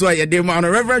and Yuguso,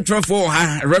 Reverend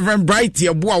Truffaut, Reverend Bright,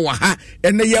 Yabuaha,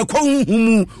 and the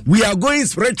Yakon, we are going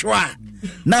spiritual.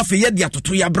 Now for Yadia to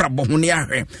Yabrabo,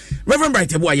 Reverend Bright,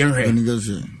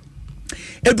 Yabuayan.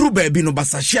 Edru baby no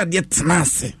basashia de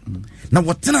tenase. Na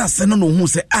what tenase no who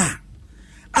say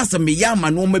asa me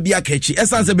yama no mabi akachi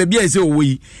esanse baby ese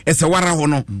owi ese wara ho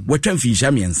no wotwa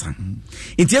mfinsha miensa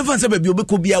nti efanse baby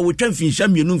obeko bia wotwa mfinsha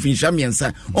mienu mfinsha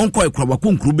miensa onko ekwa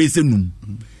konkuru be ese num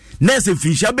na ese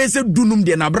mfinsha be ese dunum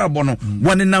de na brabo no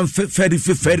wone na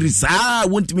feri saa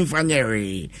wontimi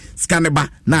fanyere skaneba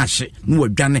na ahye no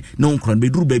wadwane na onkron be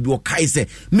duru baby o kai se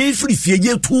me firi fie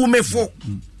ye tu mefo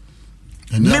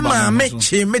me ma me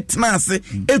che metnase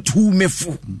etu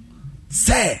mefo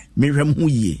se me hwem ho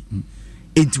yie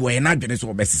enti we na adwene so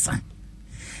obesesa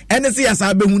ene se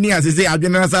yasa behu ni asese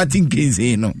adwene na sa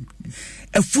tinkense no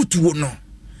efutuo no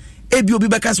ebi obi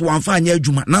beka se wanfa anya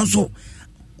adwuma nanso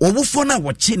obufo na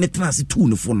wo che ne tenase tu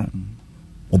ne fo no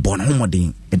obo na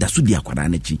homoden eda so di akwada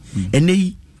na chi ene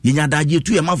yi yenya daje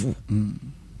tu ye mafo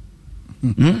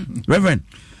Reverend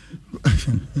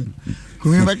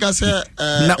Kumi beka se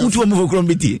na utu omo fokro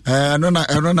mbiti no na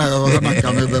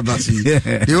kame bebasi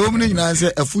de omni na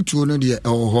se efutuo no de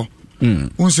ewo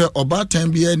unse obatan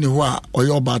bia ni ho a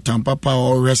oyo obatan papa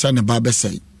o resa ne ba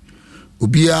besai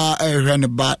obia ehwe ne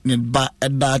ba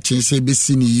eda chense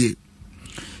besi ni ye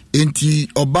enti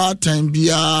obatan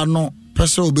bia no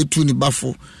pese obetu ni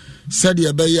bafo sede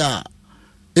ebe ya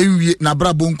ewie na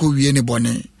brabonko wie ne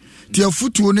bone ti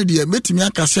afutuo ne de metimi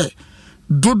aka se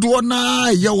dodo na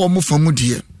ye wo mo famu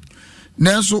de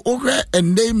nanso ohwe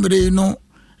ende mre no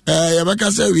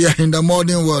yabaka say we are in the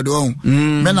modern world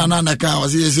men na ka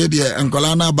was say there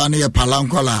enkola na ba ne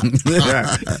palankola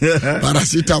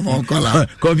paracetamol kola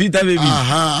computer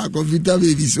baby computer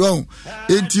baby so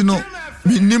etino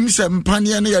minim se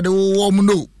mpane ne yade wo mu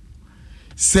no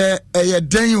se eye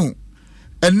den o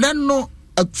enen no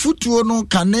afutuo no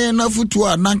kane na afutuo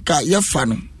ananka ye fa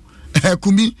no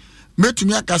kumi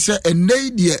metumi aka se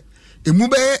enei de emu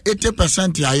be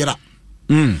 80% ayira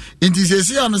inti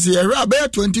sesi ano se yɛhwɛ abɛyɛ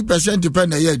 20% pɛ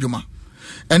na ɛyɛ adwuma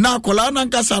ɛna akɔla na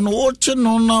nkasa no woche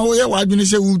no na woyɛ wadwene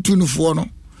sɛ wotu no foɔ no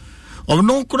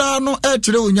ɔno koraa no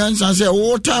ɛkyerɛ onyansa sɛ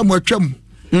wo time atwam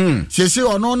sesi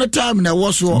ɔno no time na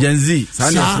ɛwɔ so genzi saa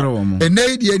ne afrɛ wɔ mo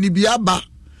ɛnɛ deɛ ni bi aba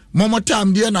momo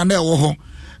time deɛ na ɛwɔ hɔ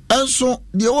ɛnso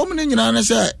deɛ wɔ mu no nyinaa ne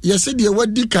sɛ yɛsɛ deɛ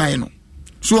wadi kan no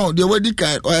so the way the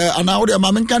kind ana wo de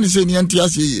ma men kan say ni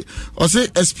antiase o say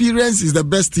experience is the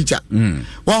best teacher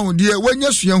wow the when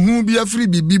you hu bi afri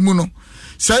bibi mu no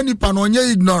say nipa no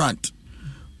onye ignorant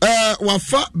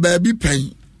wafa baabi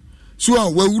pen so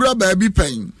wawura baabi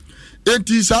pen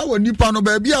enti sa wo nipa no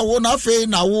baabi a wo na afi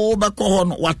na wo be ko ho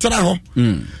no watra ho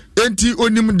enti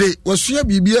onim de wasua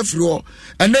bibi afri ho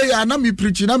ene ya na me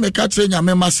preach na me ka tre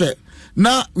nyame ma say.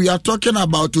 Now we are talking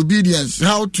about obedience,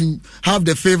 how to have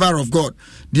the favor of God.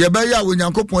 The abaya when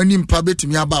Yankopon nim pabet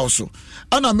mi aba so.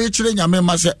 Ana me kire nyame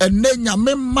ma se enne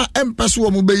nyame ma empese wo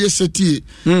mo beye seti.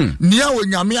 Nia wo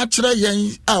nyame a kire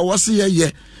yen a wo se ye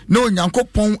no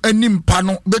Yankopon anim pa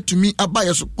no betumi aba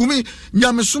ye so. Kumi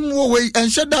nyame som wo we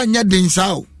enhye da nya den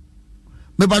sa o.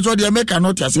 Me ba jo de make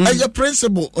notice. Eye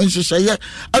principle onhyehyeye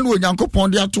ana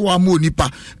Onyankopon de ato wa ma onipa.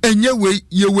 Enye we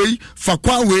ye we fa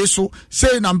kwa we so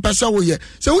say na mpesa wo ye.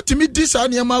 Se utimi di sa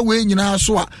ne ma we nyina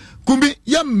so a kumi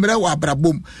ye mre wa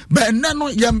brabom. Ba na no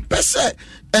ye mpese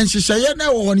enhyehyeye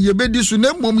na wo ne ye bedi so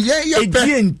na mom ye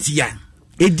pe.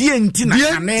 Edienti na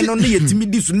kane no ne yetimi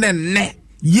di so na ne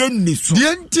ye ni so.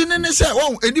 Dienti ne se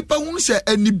wo enipa hu se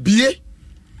anibie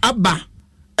aba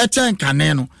echen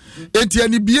kane no. Enti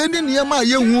ani bie ni niema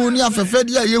ye hu ni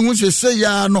afefede a ye hu sese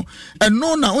ya no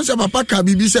eno na unse papa ka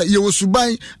bibi se ye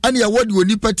wosuban ani ye wodi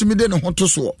onipa timide ne ho to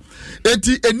so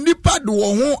enti enipa de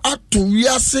wo ho ato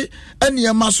wiase ani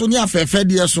ema so ni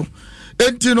afefede so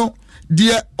enti no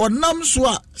de onam so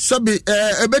a sebe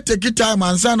ebeteki time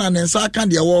ansa na ne nsa aka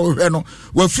de wo hwe no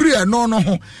wa free eno no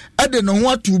ho ade ne ho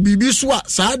ato bibi so a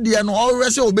saa de no o hwe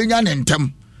se obenya ne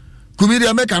ntem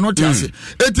kumiri make no tiase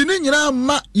etini nyina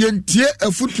ma yentie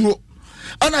afutuo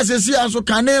ana sesi aso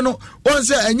kane no on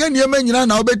se enya niema nyina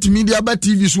na obetimi dia ba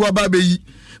TV so aba beyi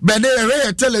be ne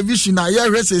re television na ye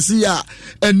re sesi a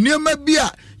eniema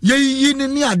bia ye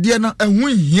ni ade no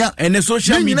ehun hia ene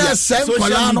social media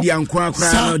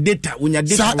nkwa data unya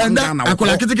data na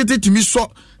akola kitikiti timi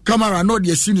so camera no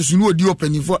de sinu so no odi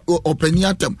openi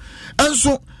atem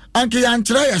enso anke ya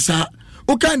nkyere ya sa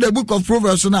uka in the book of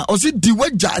Proverbs na o si di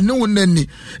waja ne wonani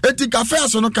eti cafe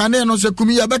aso no kane no se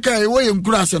kumi ya beka e wo ye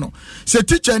nkura se no se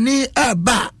teacher ni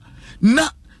aba na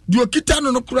dio kita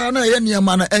no kura na ye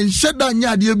niema na enhye da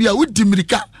nya ade bi a wudi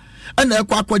mirika ana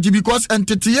ekwa akwaji because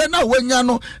entity na wanya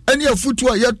no ene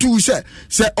afutu a yetu se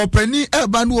opani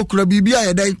eba no okura bibia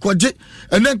ye dan koje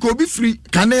ene nka obi free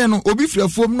kane no obi free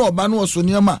afuom na oba no oso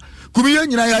niema kubi ye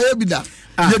nyina ya ye bida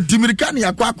ye dimirika na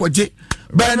yakwa akwaje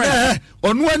bana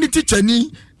onu ani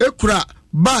tichani ekura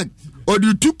bag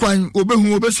odi tukwan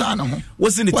obehu obesa na ho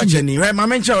wosi ni tichani right ma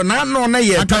mencha na no na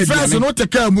ye taduane no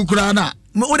teka mukura na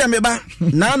wo da meba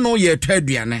na no ye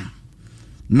taduane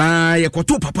na ye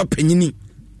koto papa panyini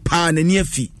pa na ni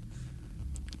afi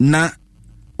na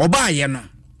oba ye no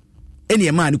ene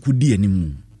e ma ne kudi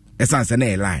animu esanse na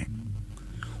e line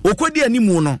okodi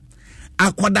animu no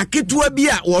akwada ketua bi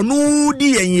a wono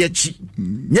di yenyechi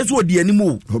nyeso odi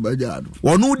animu obajado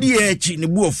wono di yechi ne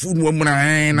bu ofu no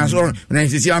muna na so na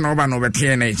sisi ana oba no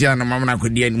betwe na isi ana mamna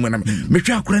kodi animu na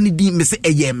metwa akora ne di me se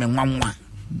eye me nwanwa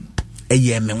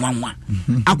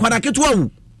akwada ketua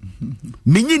wu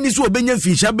menyi ni so obenya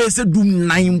fisha be se dum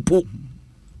nan po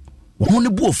wono ne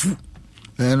bu ofu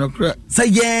no kra se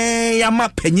ye ya ma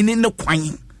panyini ne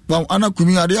kwan bon ana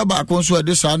kumi ade ba kon so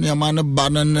ade sa ne ma ne ba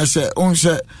ne se on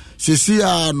se sisi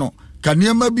ano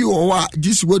kanema bi wo wa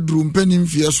gisi waduru mpani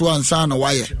mfie so ansa na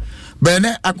waye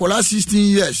bene akola 16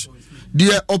 years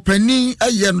de openi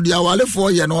aye no de awale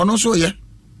for ye no ono so ye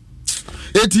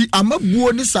eti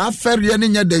amabuo ni sa afere ne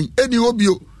nya den eni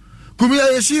obio kumi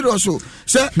aye serious so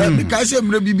se bi ka se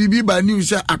mre bibi ba news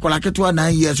se akola keto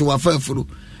 9 years wa fa afuru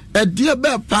edie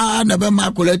be pa na be ma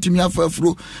akola timi afa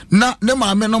afuru na ne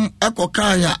maame no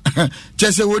ekoka ya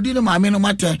chese wodi ne maame no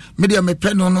maten me de me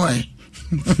pe no no e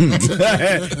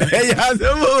ya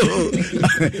semo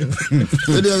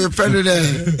de friend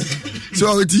there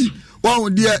so oti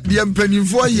one dia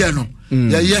mpanimfo ye no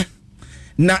ye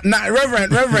na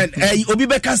reverend obi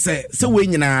beka se we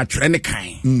nyina twere ne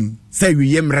kan se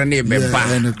wiye mre ne be ba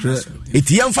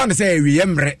eti yemfa ne se wiye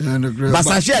mre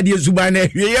basahye ade zuba na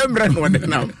wiye mre no de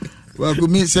na wa ko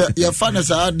mi se ye fa na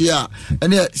sa ade a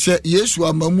ene se Yesu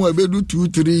amamu abedu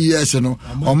 2-3 years no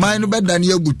o man no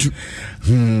bedane agutu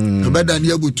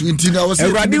bedane agutu ntina wo se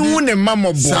Ewrade hu ne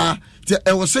mamobo sa te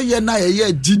e wo se ye na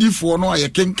ye gidifo no ye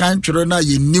kenkan twere na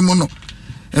ye nim no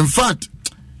in fact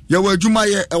ye wa adwuma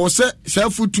ye e wo se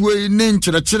safutuwe ne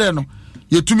nkyerɛkyerɛ no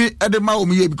yetumi ede ma wo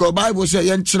ye because Bible say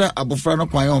ye nkyerɛ abofra no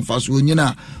kwan on fa so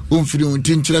onyina onfiri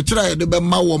onti nkyerɛkyerɛ ye de be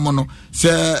ma wo mo no se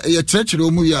ye kyerɛkyerɛ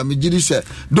wo mu ya megiri se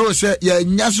do se ye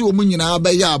nyase wo mu nyina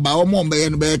ba ya ba wo mo be ye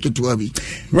no be ketewa bi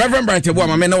Reverend Bright Boa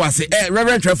mama na wase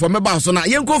Reverend Trefo me ba so na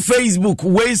yenko Facebook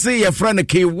we say ye friend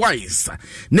K Wise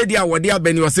ne dia wode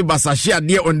abani wase basahye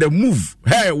ade on the move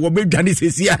hey wo be dwane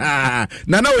sesia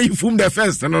na wo yifum the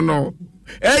first no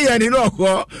ni no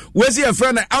ko we see a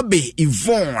friend Abe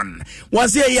Yvonne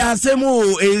was here ya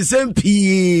semu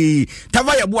SMP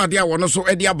tava ya boade a wono so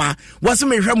ede aba was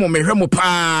mehwemo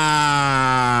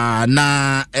pa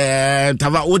na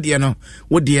tava odie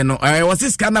no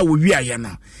was scanner wo wi aye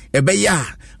no ebe ya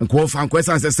nko fa nko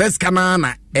sense scanner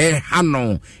na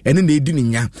hano ene na edi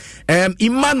nya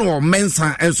Emmanuel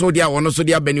Mensa enso dia wono so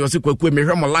dia bani was kwaku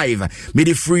mehwemo live me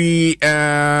the free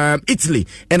Italy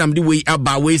and am the way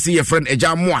aba we see a friend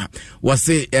Ejamwa was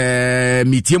say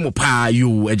mitiemo pa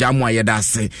you Ejamwa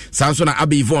yedase sanso na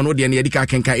Abe Yvonne odi na yedika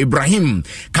kenka Ibrahim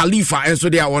Khalifa enso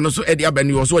dia wono so edi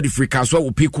abani was odi free kaso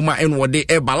opi kuma en wode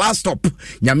bala stop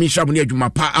nyamisha mu ne adwuma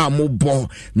pa amobo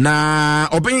na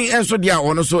oben enso dia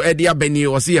wono so edi abani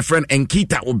was a friend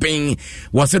Enkita oben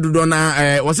was do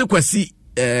na was kwasi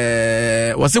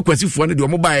fo ne de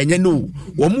omo ba enye no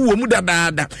omu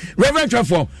dada Reverend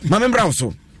Trefo ma membra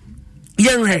so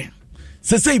yenhwe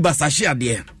sesei basahye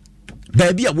ade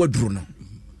baabi a waduru no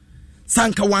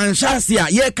sanka wanhyase a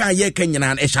yeka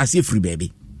nyina na ehyase free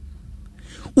baabi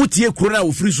utie kuro na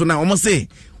ofiri so na omo se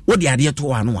wode ade to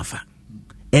wa no wafa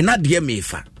ena de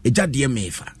mefa eja de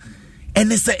mefa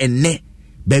ene se enne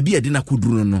baabi ade na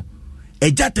koduru no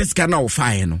eja teska na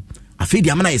ofae no afedi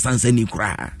amana yesansani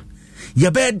kura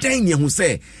ye be dan ye hu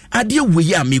se ade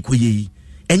weyi a mekoyi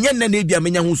enye nne na ebi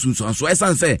amenya hu sunsuanso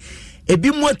esanse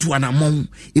ebi mu atu anamon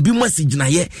ebi mu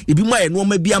asiginaye ebi mu ayeno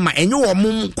ma bi ama enye wo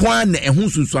mum kwa na ehu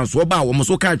sunsuanso ba wo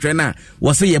so ka twe na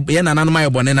wo se ye nananom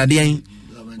ayebone na de en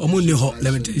omu ni ho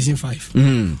lamentation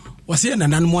 5 wo se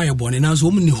nananom ayebone na so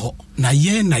omu ni ho na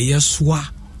ye soa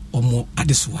omu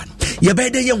adesoa no ye be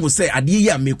de ye hu se ade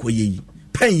ye amekoyi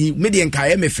panyi me de nka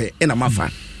ye mefe na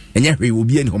mafa enye hwe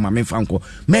obi ani ho ma me fanko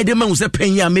me de ma hu se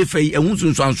panyi amefe ehu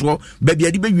sunsuanso ba bia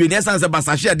de be wie ne sanse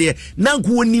basahye de na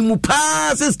nko oni mu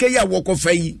pa seske ya wo ko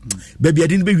fayi ba bia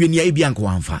de be wie ne ya bia nko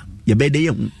anfa ye be de ye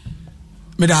hu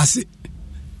me da se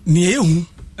ne ye hu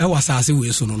e wasase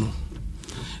we so no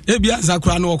e bia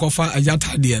zakura no ko fa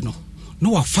ajata de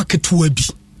no wa fa ketua bi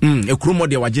Ekromo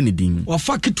de waje ne din.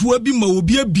 Wafa ketewa bi ma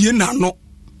obi abie na no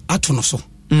ato no so.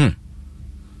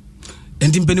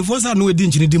 Endi mpenifo sa no edi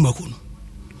nchini di mako no.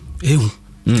 Ehu.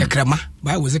 Kekrama,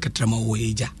 ba wo ze ketrama wo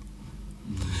eja.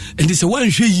 Endi se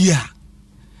wanhwe yi a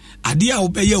ade a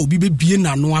obeye obi bebie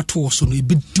na no ato so no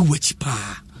ebedi wachi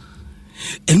pa.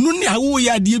 Enu ne awo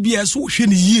ya ade bi a so hwe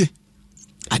ne yie.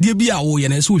 Ade bi a wo ye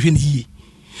na so hwe ne yie.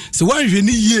 Se wanhwe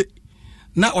ne yie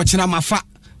na ochena mafa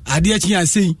ade achi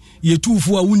ansei ye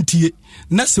tufu a wuntie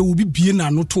na se obi bie na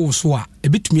no to so a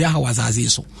ebetumi aha wazaze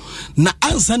so na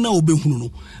ansa na obehunu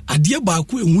no ade ba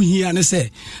ko ehu hia ne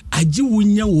se age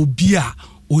wonya obi a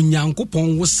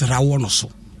onyankopon wo sra wo no so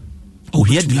o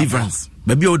here deliverance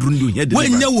baby odru ndi o here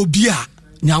deliverance wonya obi a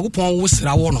nyankopon wo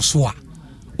sra wo no so a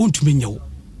ontumi nya wo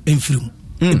emfirim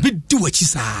ebedi wachi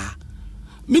saa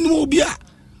minimo obi a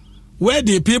where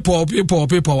the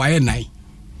people why nine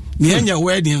ni anya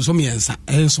wedding so miensa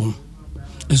enso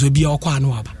enso bia okwa na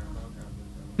oba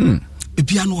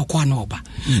bia na okwa na oba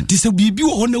ti se bibi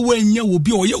wo na wanya wo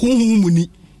bia oye honhom muni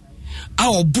a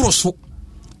obro so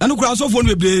anu kura so fo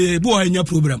no bebre bo anya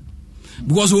program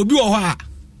because obi wo ha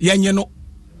yenye no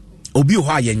obi wo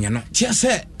ha yenye no ti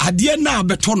se ade na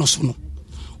beto no so no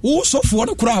wo so fo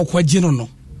no kura akwaje no no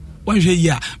wanhwe yi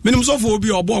a menim so fo obi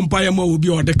obo mpa ya ma obi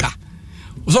odeka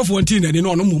so fo nti na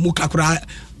no mu kakura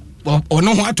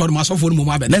ono ho atoro ma so fo mu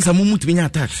ma be nesa mu mutumi nya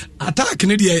attack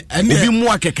ne de obi mu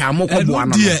akeka amoko boa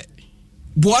no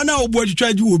boa na obo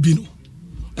atwitwa ji obi no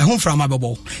ehun frama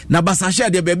bebo na basasha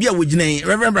de bia bia wogina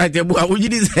Reverend Bright Ebu a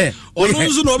wogidi se ono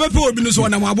nso no obepe obi no so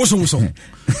na ma abosom so on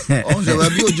se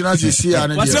bia wogina sisi a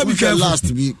na de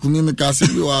last bi kumi me ka se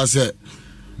bi wa se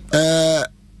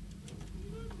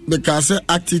because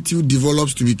attitude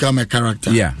develops to become a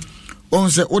character. Yeah. On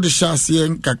se o de chassie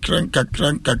kakran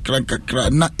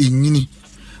na enyini.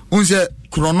 On se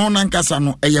krono na nkasa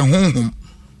no eye honhom.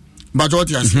 But what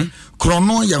you say?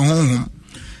 Krono ye honhom.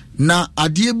 Na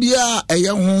adie bia eye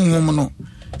honhom no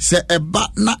se eba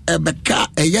na ebeka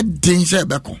eye din se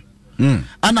ebeko.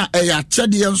 Ana eye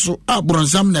achede nso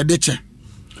abronsam na deche.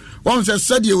 On se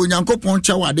said ye onyankopon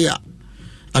che wade a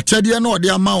achede no ode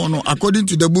ama wono according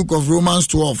to the book of Romans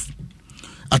 12.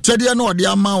 Achede no ode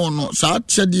ama wono sa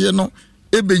achede no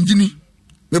ebenjini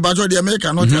me bajo de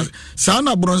America no sa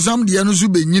na bronsam de no su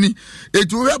benyini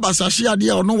etu we basahye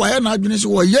ade ono waye na adwene se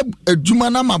wo ye adwuma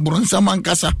na ma bronsam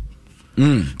ankasa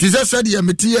tize said ye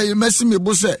metie ye mesi me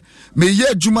bo se me ye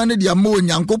adwuma ne de ama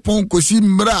onyankopon kosi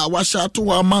mra wa sha to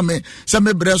wa ma me se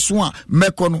me breso a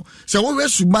mekono se wo we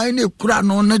suban ne kura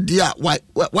no ne de a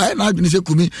waye na adwene se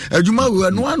kumi adwuma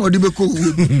we no an odi beko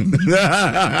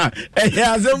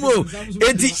azemo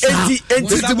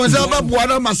eti mazaba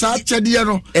bwana masa chede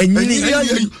no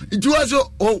enyini ituwa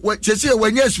so se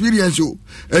wanya experience o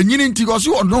enyini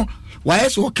ntikoso ono waye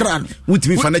so kran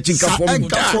wutimi fa na chinka form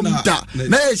da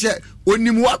na ye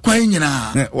onimu akwan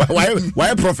nyina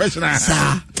waye professional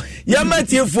sa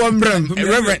yamatie for mbram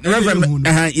reverend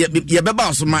ye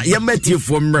beba so ma yamatie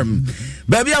for mbram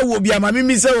baby awo bia ma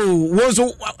mimi se wo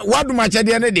so wadu ma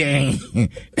chede ne de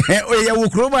ye wo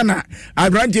kroba na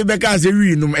abrante beka se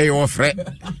wi num e ofre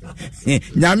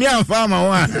nyame amfa ma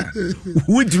wa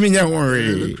wutimi nya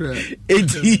wore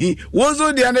eti wo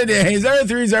so de ne de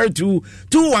 0302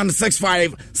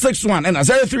 216561 and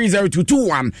 0302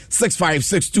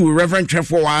 216562 Reverend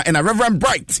Trefoa and a Reverend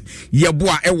Bright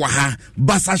yeboa ewa ha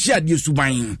basahye ade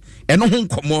suban eno ho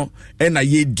nkomo na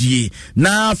ye die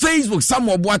na Facebook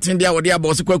samo boaten dia wode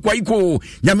abose kwakwa iko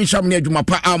nyame hwam ne adwuma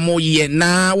pa amoye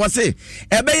na wase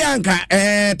ebe yanka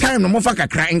time no mo fa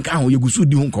kakra nka ho yegusu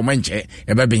di ho nkomo nche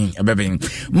ebeben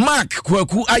Mark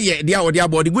kwaku aye dia wode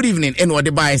abode good evening and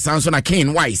wode by Sanso na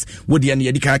Ken Wise wode ne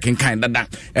yedika kenkan dada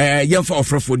yemfa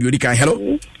ofrofo di yedika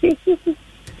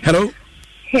hello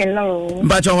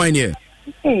Mbacho wanye.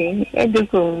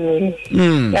 Eduko.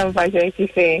 Mbacho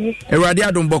tife. Eradi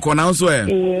adom boko na nso e.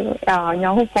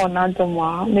 Nyahopo na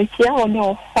doma. Mekia oni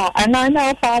ofa.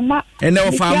 Ana ofa ma.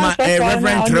 Ofa ma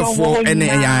Reverend Trefo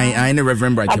ene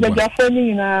Reverend Bright. Abegafo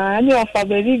ni na ani ofa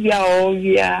baby bia o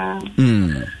bia.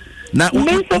 Na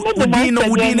udi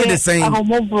no the same.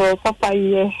 Ahomo bro papa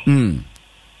ye.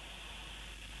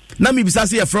 Na mi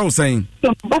bisase ye fro saying.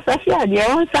 Basase ade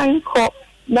on sign ko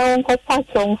na onko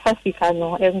pacho fasika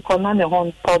no enko na ne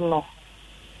honto no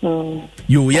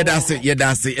yo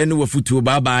yedase ene wafutu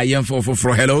baba yen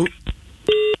for hello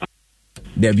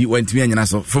there be went me anyana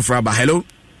so for ba hello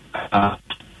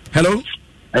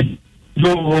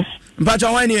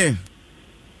mpacho wani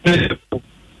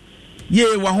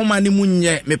ye wa homa ni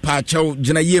munye me pacho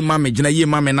gina ye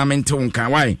mame na mente wonka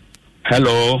why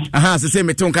hello aha se say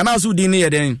me tonka na so di ne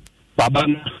yeden baba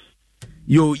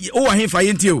yo o wa he fa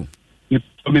yenti o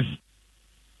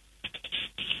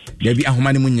Debi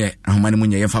ahomani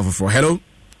munye yemfa foforo.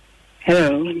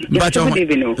 Hello. Yes, good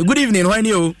evening. Good evening. How are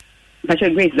you? Pastor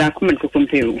Grace Zakuman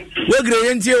Kumpeo. Where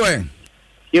great into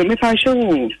you me fa show.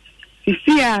 You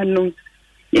see no.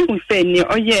 You say ni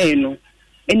oye no.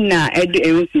 Na edu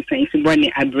ensi sense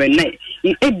boni abrena.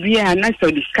 Ebia na so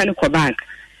this kind of back.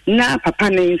 Na papa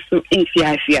na so enti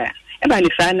afia. Eba ni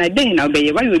fa na den na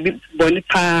obeye why we be boni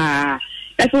pa.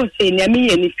 That's what say na me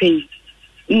any pain.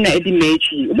 Na edi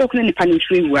mechi. Obekuna ni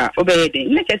panishwe wa obeye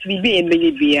den. Na just be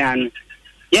embeye bia no.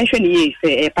 Yenhwe ni ye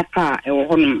say papa e wo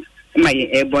honum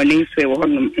my born so wo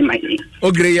honum my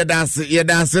ogre ye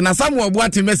dance na Samuel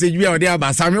Boate message bi a ode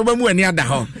aba Samuel ba mu ani ada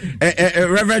ho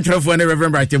Reverend Trefo and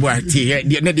Reverend Bright Boate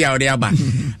ne dia ode aba.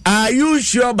 Are you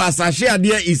sure Basashe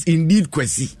Ade is indeed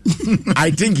Kwesi?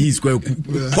 I think he's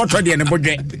Kwaku photo de ne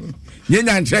bodwe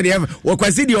yenya nche de wo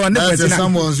Kwesi de on ne Kwesi na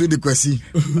someone so de Kwesi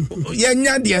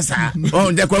yenya de sa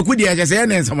oh de Kwaku de je say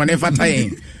ne nsomone fata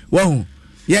yin wo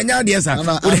yenya de sa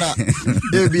ana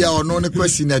ebia ono ne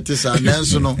Kwesi na tesa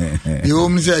nanso no ye wo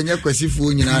mse anya Kwesi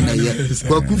fu nyina na ye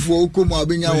Kwakufu okomo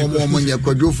abenya wo mo nya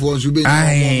Kwadwofo nso be nya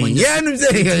wo mo nya ye no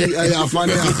say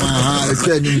afane ha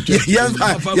se ni ya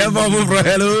for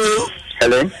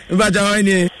hello ba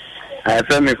jawani I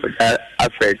feel me for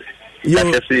Alfred you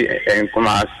see en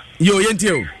Kumas yo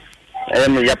yentio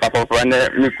me ya papa ne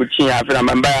me kuchi afra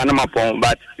mamba na mapon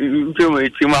but you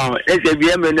tima e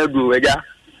bia me na du eja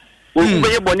wo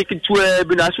be boni kitwe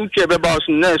bi na so twe be ba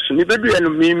so na so me bedu eno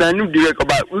me manu dire ko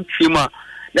ba utima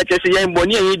na kese yen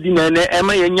boni yen di na e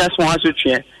ma yen nya so ha so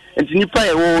twe enti nipa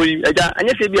e wo eja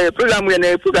anya se bia program ye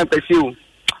na program pesi o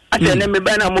ate na me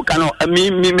ba na mo kano me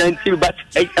menti but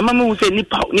e ma mo se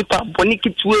nipa boni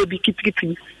kitwe bi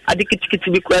kitikiti ade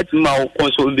kitikiti bi kwa ti ma o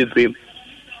konso bebrem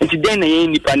enti den na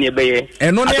yen nipa ne be ye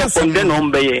eno ne asem den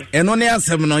no be ye eno ne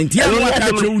asem no enti anu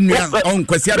aka che unua on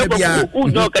kwasi ada bia u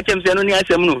no ka chem se eno ne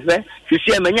asem no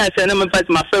sisi amanya asem na me pat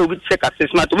ma fa obi check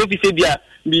access ma to be fi se bia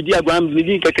bi di agwa mi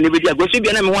di keke ne be di agwa so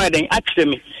bia na me ho adan akire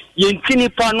me yenti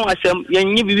nipa no asem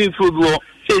yenyi bibi fi obi wo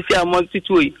sisi amon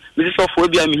titui me so fo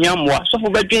bia me hiamoa so fo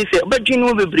badwin se badwin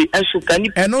no bebre enso ka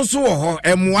ni eno so wo ho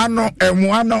emoa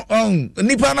no on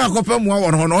nipa na akopa moa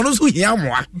wo no no so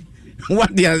hiamoa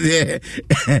what they say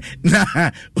na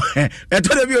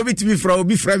etoda bi obi timi fra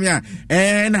obi fra me a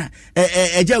na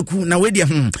ejaku na we de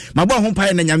mabo ho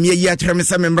pae na nyame yi a kire me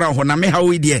se me mbra ho na me ha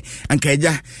we de anka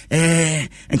eja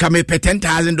anka me pay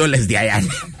 $10,000 de aya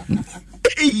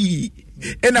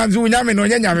ena nzu nyame no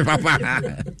nyame papa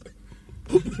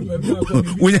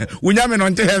unyame no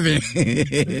nte heaven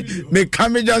me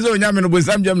kame just unyame no bo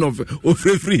sam jam no o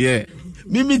free here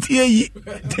mimi tie yi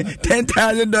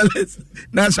 $10,000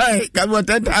 na sai ka bo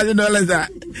 $10,000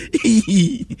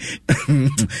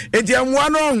 eti amwa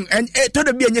no to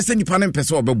de bi enye se nipa no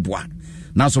pese obeboa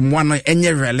na so mwa no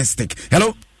enye realistic.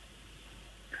 Hello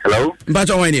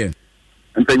mbacho wani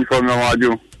mpeni for me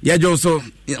wajo ya jo so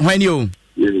wani o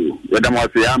wada mo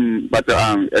se am but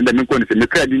and me ko ni se me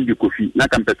credit ndi kofi na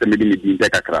kan pese me di me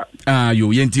kakra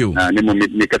yo yentio ne mo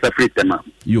me kasa free tema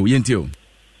yo yentio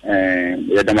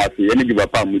ya damasi yani di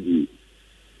bapa mudi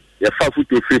ya fa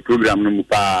futu free program no mu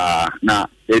pa na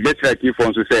e betra ki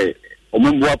fon so say o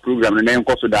memboa program no na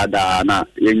enkoso dada na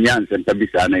yenya nsenta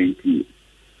bisa na nti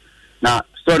na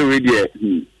story we dey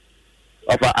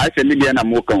ofa ache media na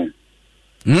mo kan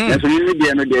so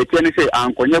media no dey tell say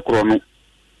ankonye kro no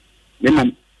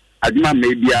nemum aduma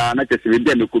media na tese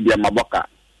media me ko bia maboka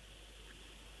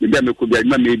media me ko bia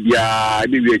aduma media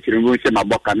bi wi kirengo se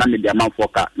maboka na media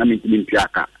manfoka na mentimi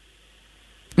mpiaka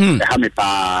ha me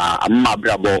pa amma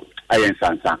brabo ayen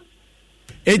sansa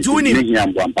etuni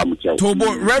tobo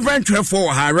Reverend Trefo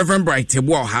ha Reverend Bright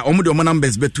Ebo ha omo de omo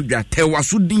numbers betu dwa tewa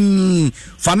so din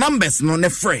fa numbers no ne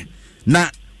frɛ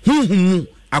na huhumu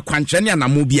akwankyɛ ne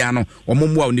anamo bia no omo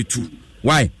mo a ne tu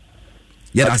why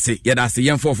yeda se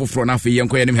yen foforo na fe yen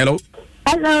ko yenim. Hello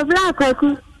Black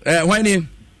Kwaku why name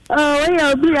we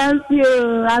are BNC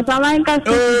Asamanka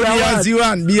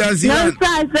BNC no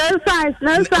size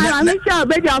I'm sure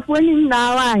be your phone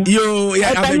now why yo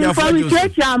ya abega for you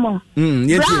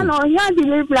Brown on your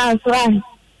deliverance why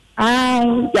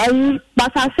I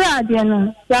Basashe Ade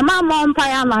no ya mama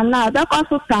empire man na be ko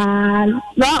so ka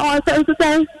no on so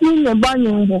ni ne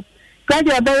bonyo ho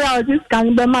kaje be ya this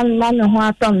can be man na no ho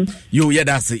atom yo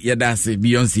yedase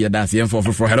Beyonce yedase yen for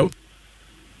hello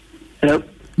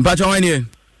Bacho wani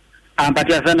I'm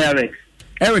Patricia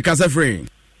Eric Kasafree.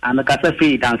 I'm a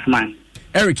Kasafree dance man.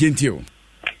 Eric Intio.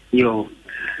 Yo.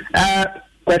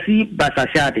 Kwasi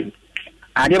Basashade.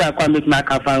 I never come with my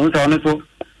cafe. So,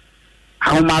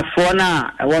 how much for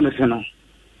now? I want to know.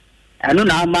 I know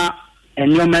now,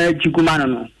 and your marriage,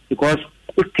 Jugumano, because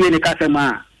who's the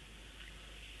customer?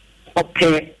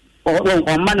 okay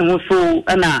on man who so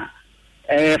na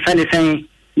funny saying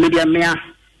media mea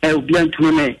obi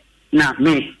antumi me na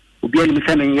me obi ani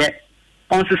se me ye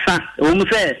on sesa o mu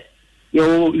se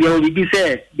yo bibi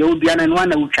se yo bia na no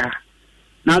na utwa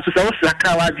na so se wo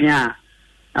saka wa dwen a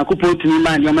akopo tumi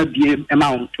ma nyoma bie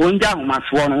ema wo onja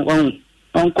homaso no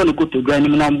on ko ne koto gani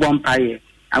no mbɔ mpaye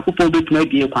akopo betuma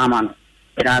bie kwa ma no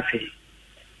era se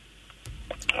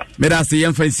Medasi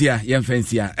yemfansia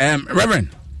Reverend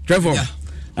Trevor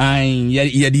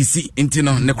yadisi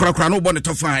intino ne kura no bɔ ne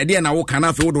tofa ade na wo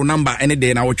kana fe wo do number ene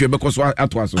de na wo twe bekoso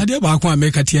ato aso ade ba kwa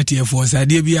make tie for sa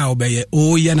ade bia wo beye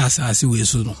o ye na asase we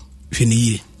so no hwene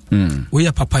yie wo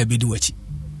ya papa ebedi wachi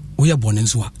wo ya bɔne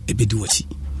nso a ebedi wachi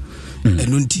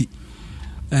eno nti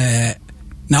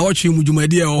na wo twe mu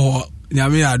dwumadi e ho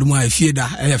nyame adom a fie da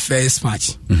first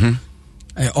match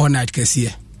all night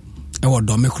kasiye our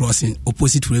Dome Crossing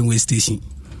opposite railway station.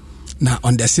 Now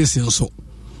on the season so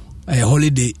a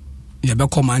holiday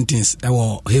Yabeko Mountains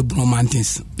our Hebron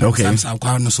Mountains. Okay.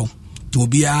 So to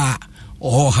be a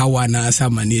or how na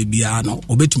samane biano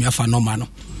obetumi afa normal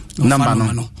number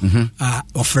no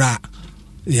ofra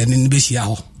ye ne besia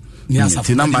ho ni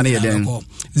asafa number ne den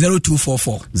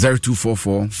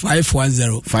 0244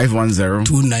 510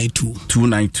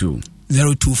 292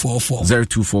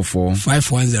 0244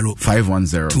 510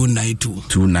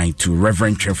 292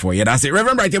 Reverend Trevor. Yeah, that's it.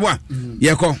 Reverend Bright boy.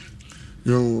 Yeah, ko.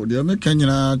 Yo, the American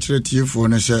nyina tretie fo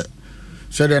ne se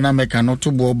de na meka no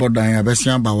to bo bodan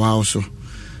abesia ba wa so.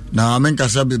 Na amenka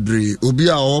sa bebre obi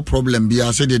a o problem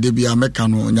bia se de bia meka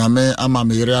no nyame ama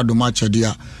me yere adoma chede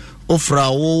a ofra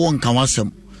wo nka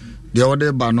wasem. De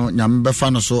ode ba no nyame befa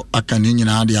no so aka ne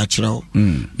nyina de a kyerɛw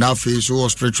na afi so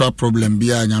spiritual problem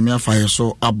bia nyame afa ye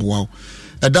so aboa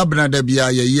edabna da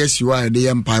bia ye yesi wa de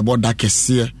ye mpa boda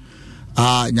kese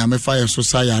nyame fa ye so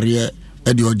sayare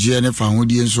e de ogie ne fa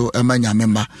hodie so ema nyame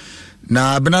mba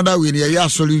na benada we ye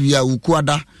asori wi a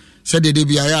ukuada se de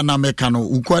bia ya na meka no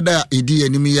ukuada edi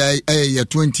anim ye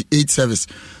 28 service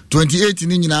 28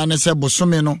 ni nyina ne se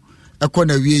bosome no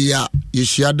ekona wie ya ye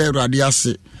hia da urade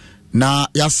ase na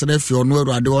yasre fi onu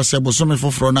urade wo se bosome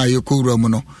foforo na ye kowura mu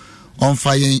no on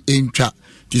fa yen entwa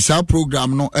ti sa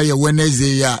program no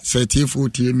Wednesday ya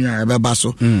 3040 mi a beba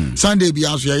so Sunday bi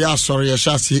aso ya asore ya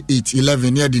shase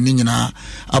 811 ya di ni nyina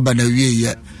aba na wie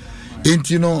ye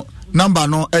enti no number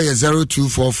no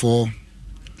 0244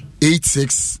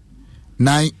 86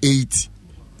 98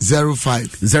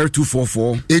 05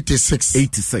 0244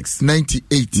 86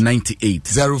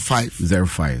 98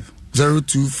 05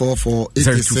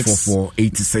 0244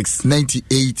 86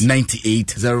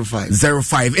 98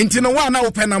 05 Enti no wa na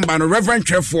open number no Reverend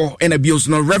Trevor and abuse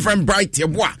no Reverend Bright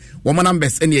yeboa wo ma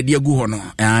numbers ene ade agu ho no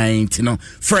enti no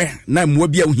frɛ na mo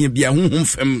bia wo hia bia honhom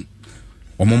fam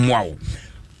wo mommoa wo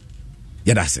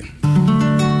yadase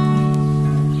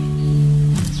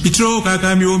Pitro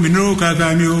kakamio minro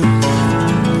kakamio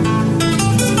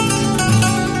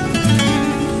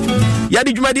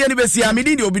Yadi dwumadie ne besia me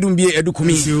di obidum bie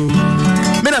edukumi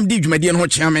menam di dwumadie no ho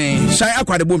chiame shai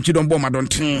akwade bom chidom bom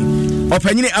adonten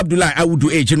opanyine Abdullah Awudu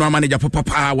general manager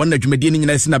papa wonna dwumadie ne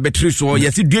nyina sina battery so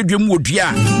yesi duadwam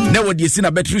wodua na wodi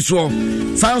sina battery so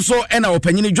sanso ena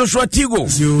opanyine Joshua Tigo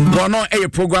no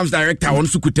programs director on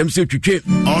sukutem se twetwe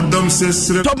odom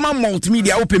sesre Topman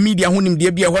multimedia open media honim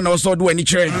de bia ho na so do ani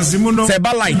kire se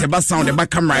ba light ba sound ba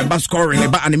camera ba scoring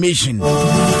ba animation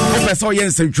opeso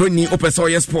yen sentroni opeso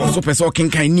yes sports opeso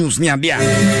kinkai news ni ade a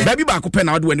baby ba ko pe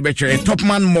na do ani be kire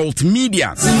Topman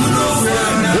multimedia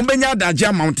umbenya daje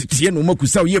amount tie no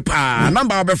makusa ye pa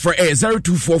number be for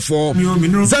 0244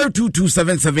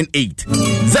 022778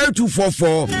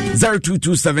 0244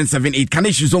 022778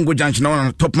 Kaneshi Zongo Junction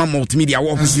on Topman multimedia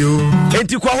wo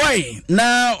enti kwa wai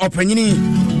na opanyini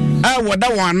wada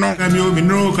wano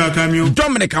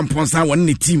Dominic Amponsa won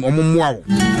ne team omomwa wo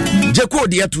Jeko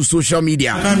de to social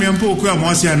media kamempo ku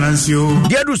amosi anansio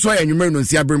de do so ya nwumere no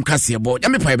nsi abrem kase bo ya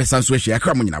me pa be san so ahia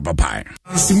akra mo nyina baba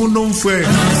Simuno mfwe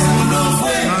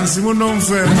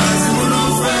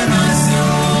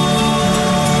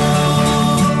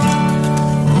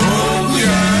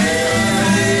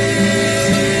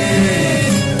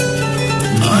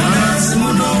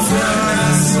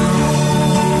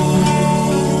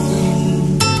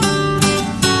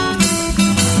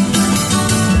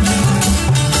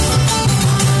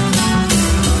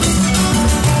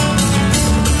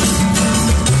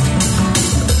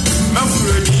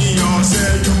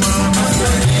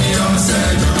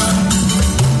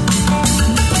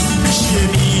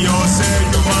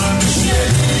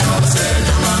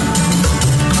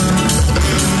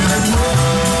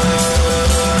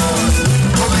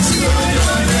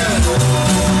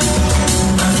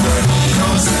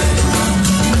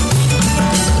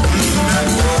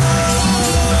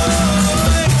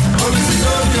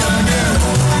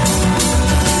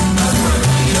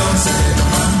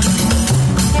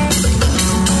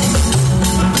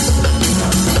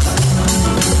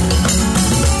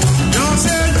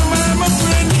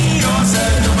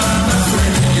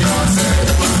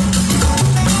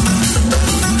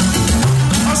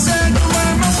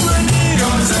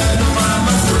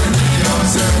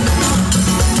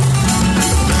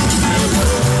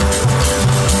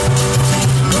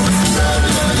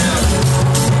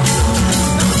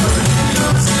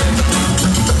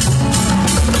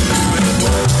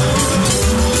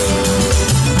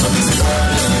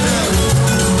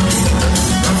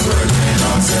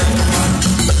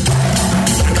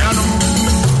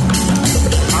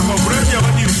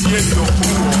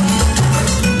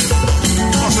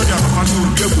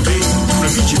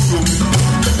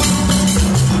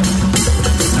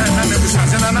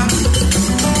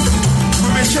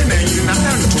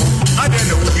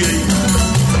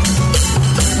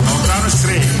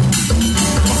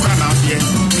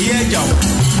yo.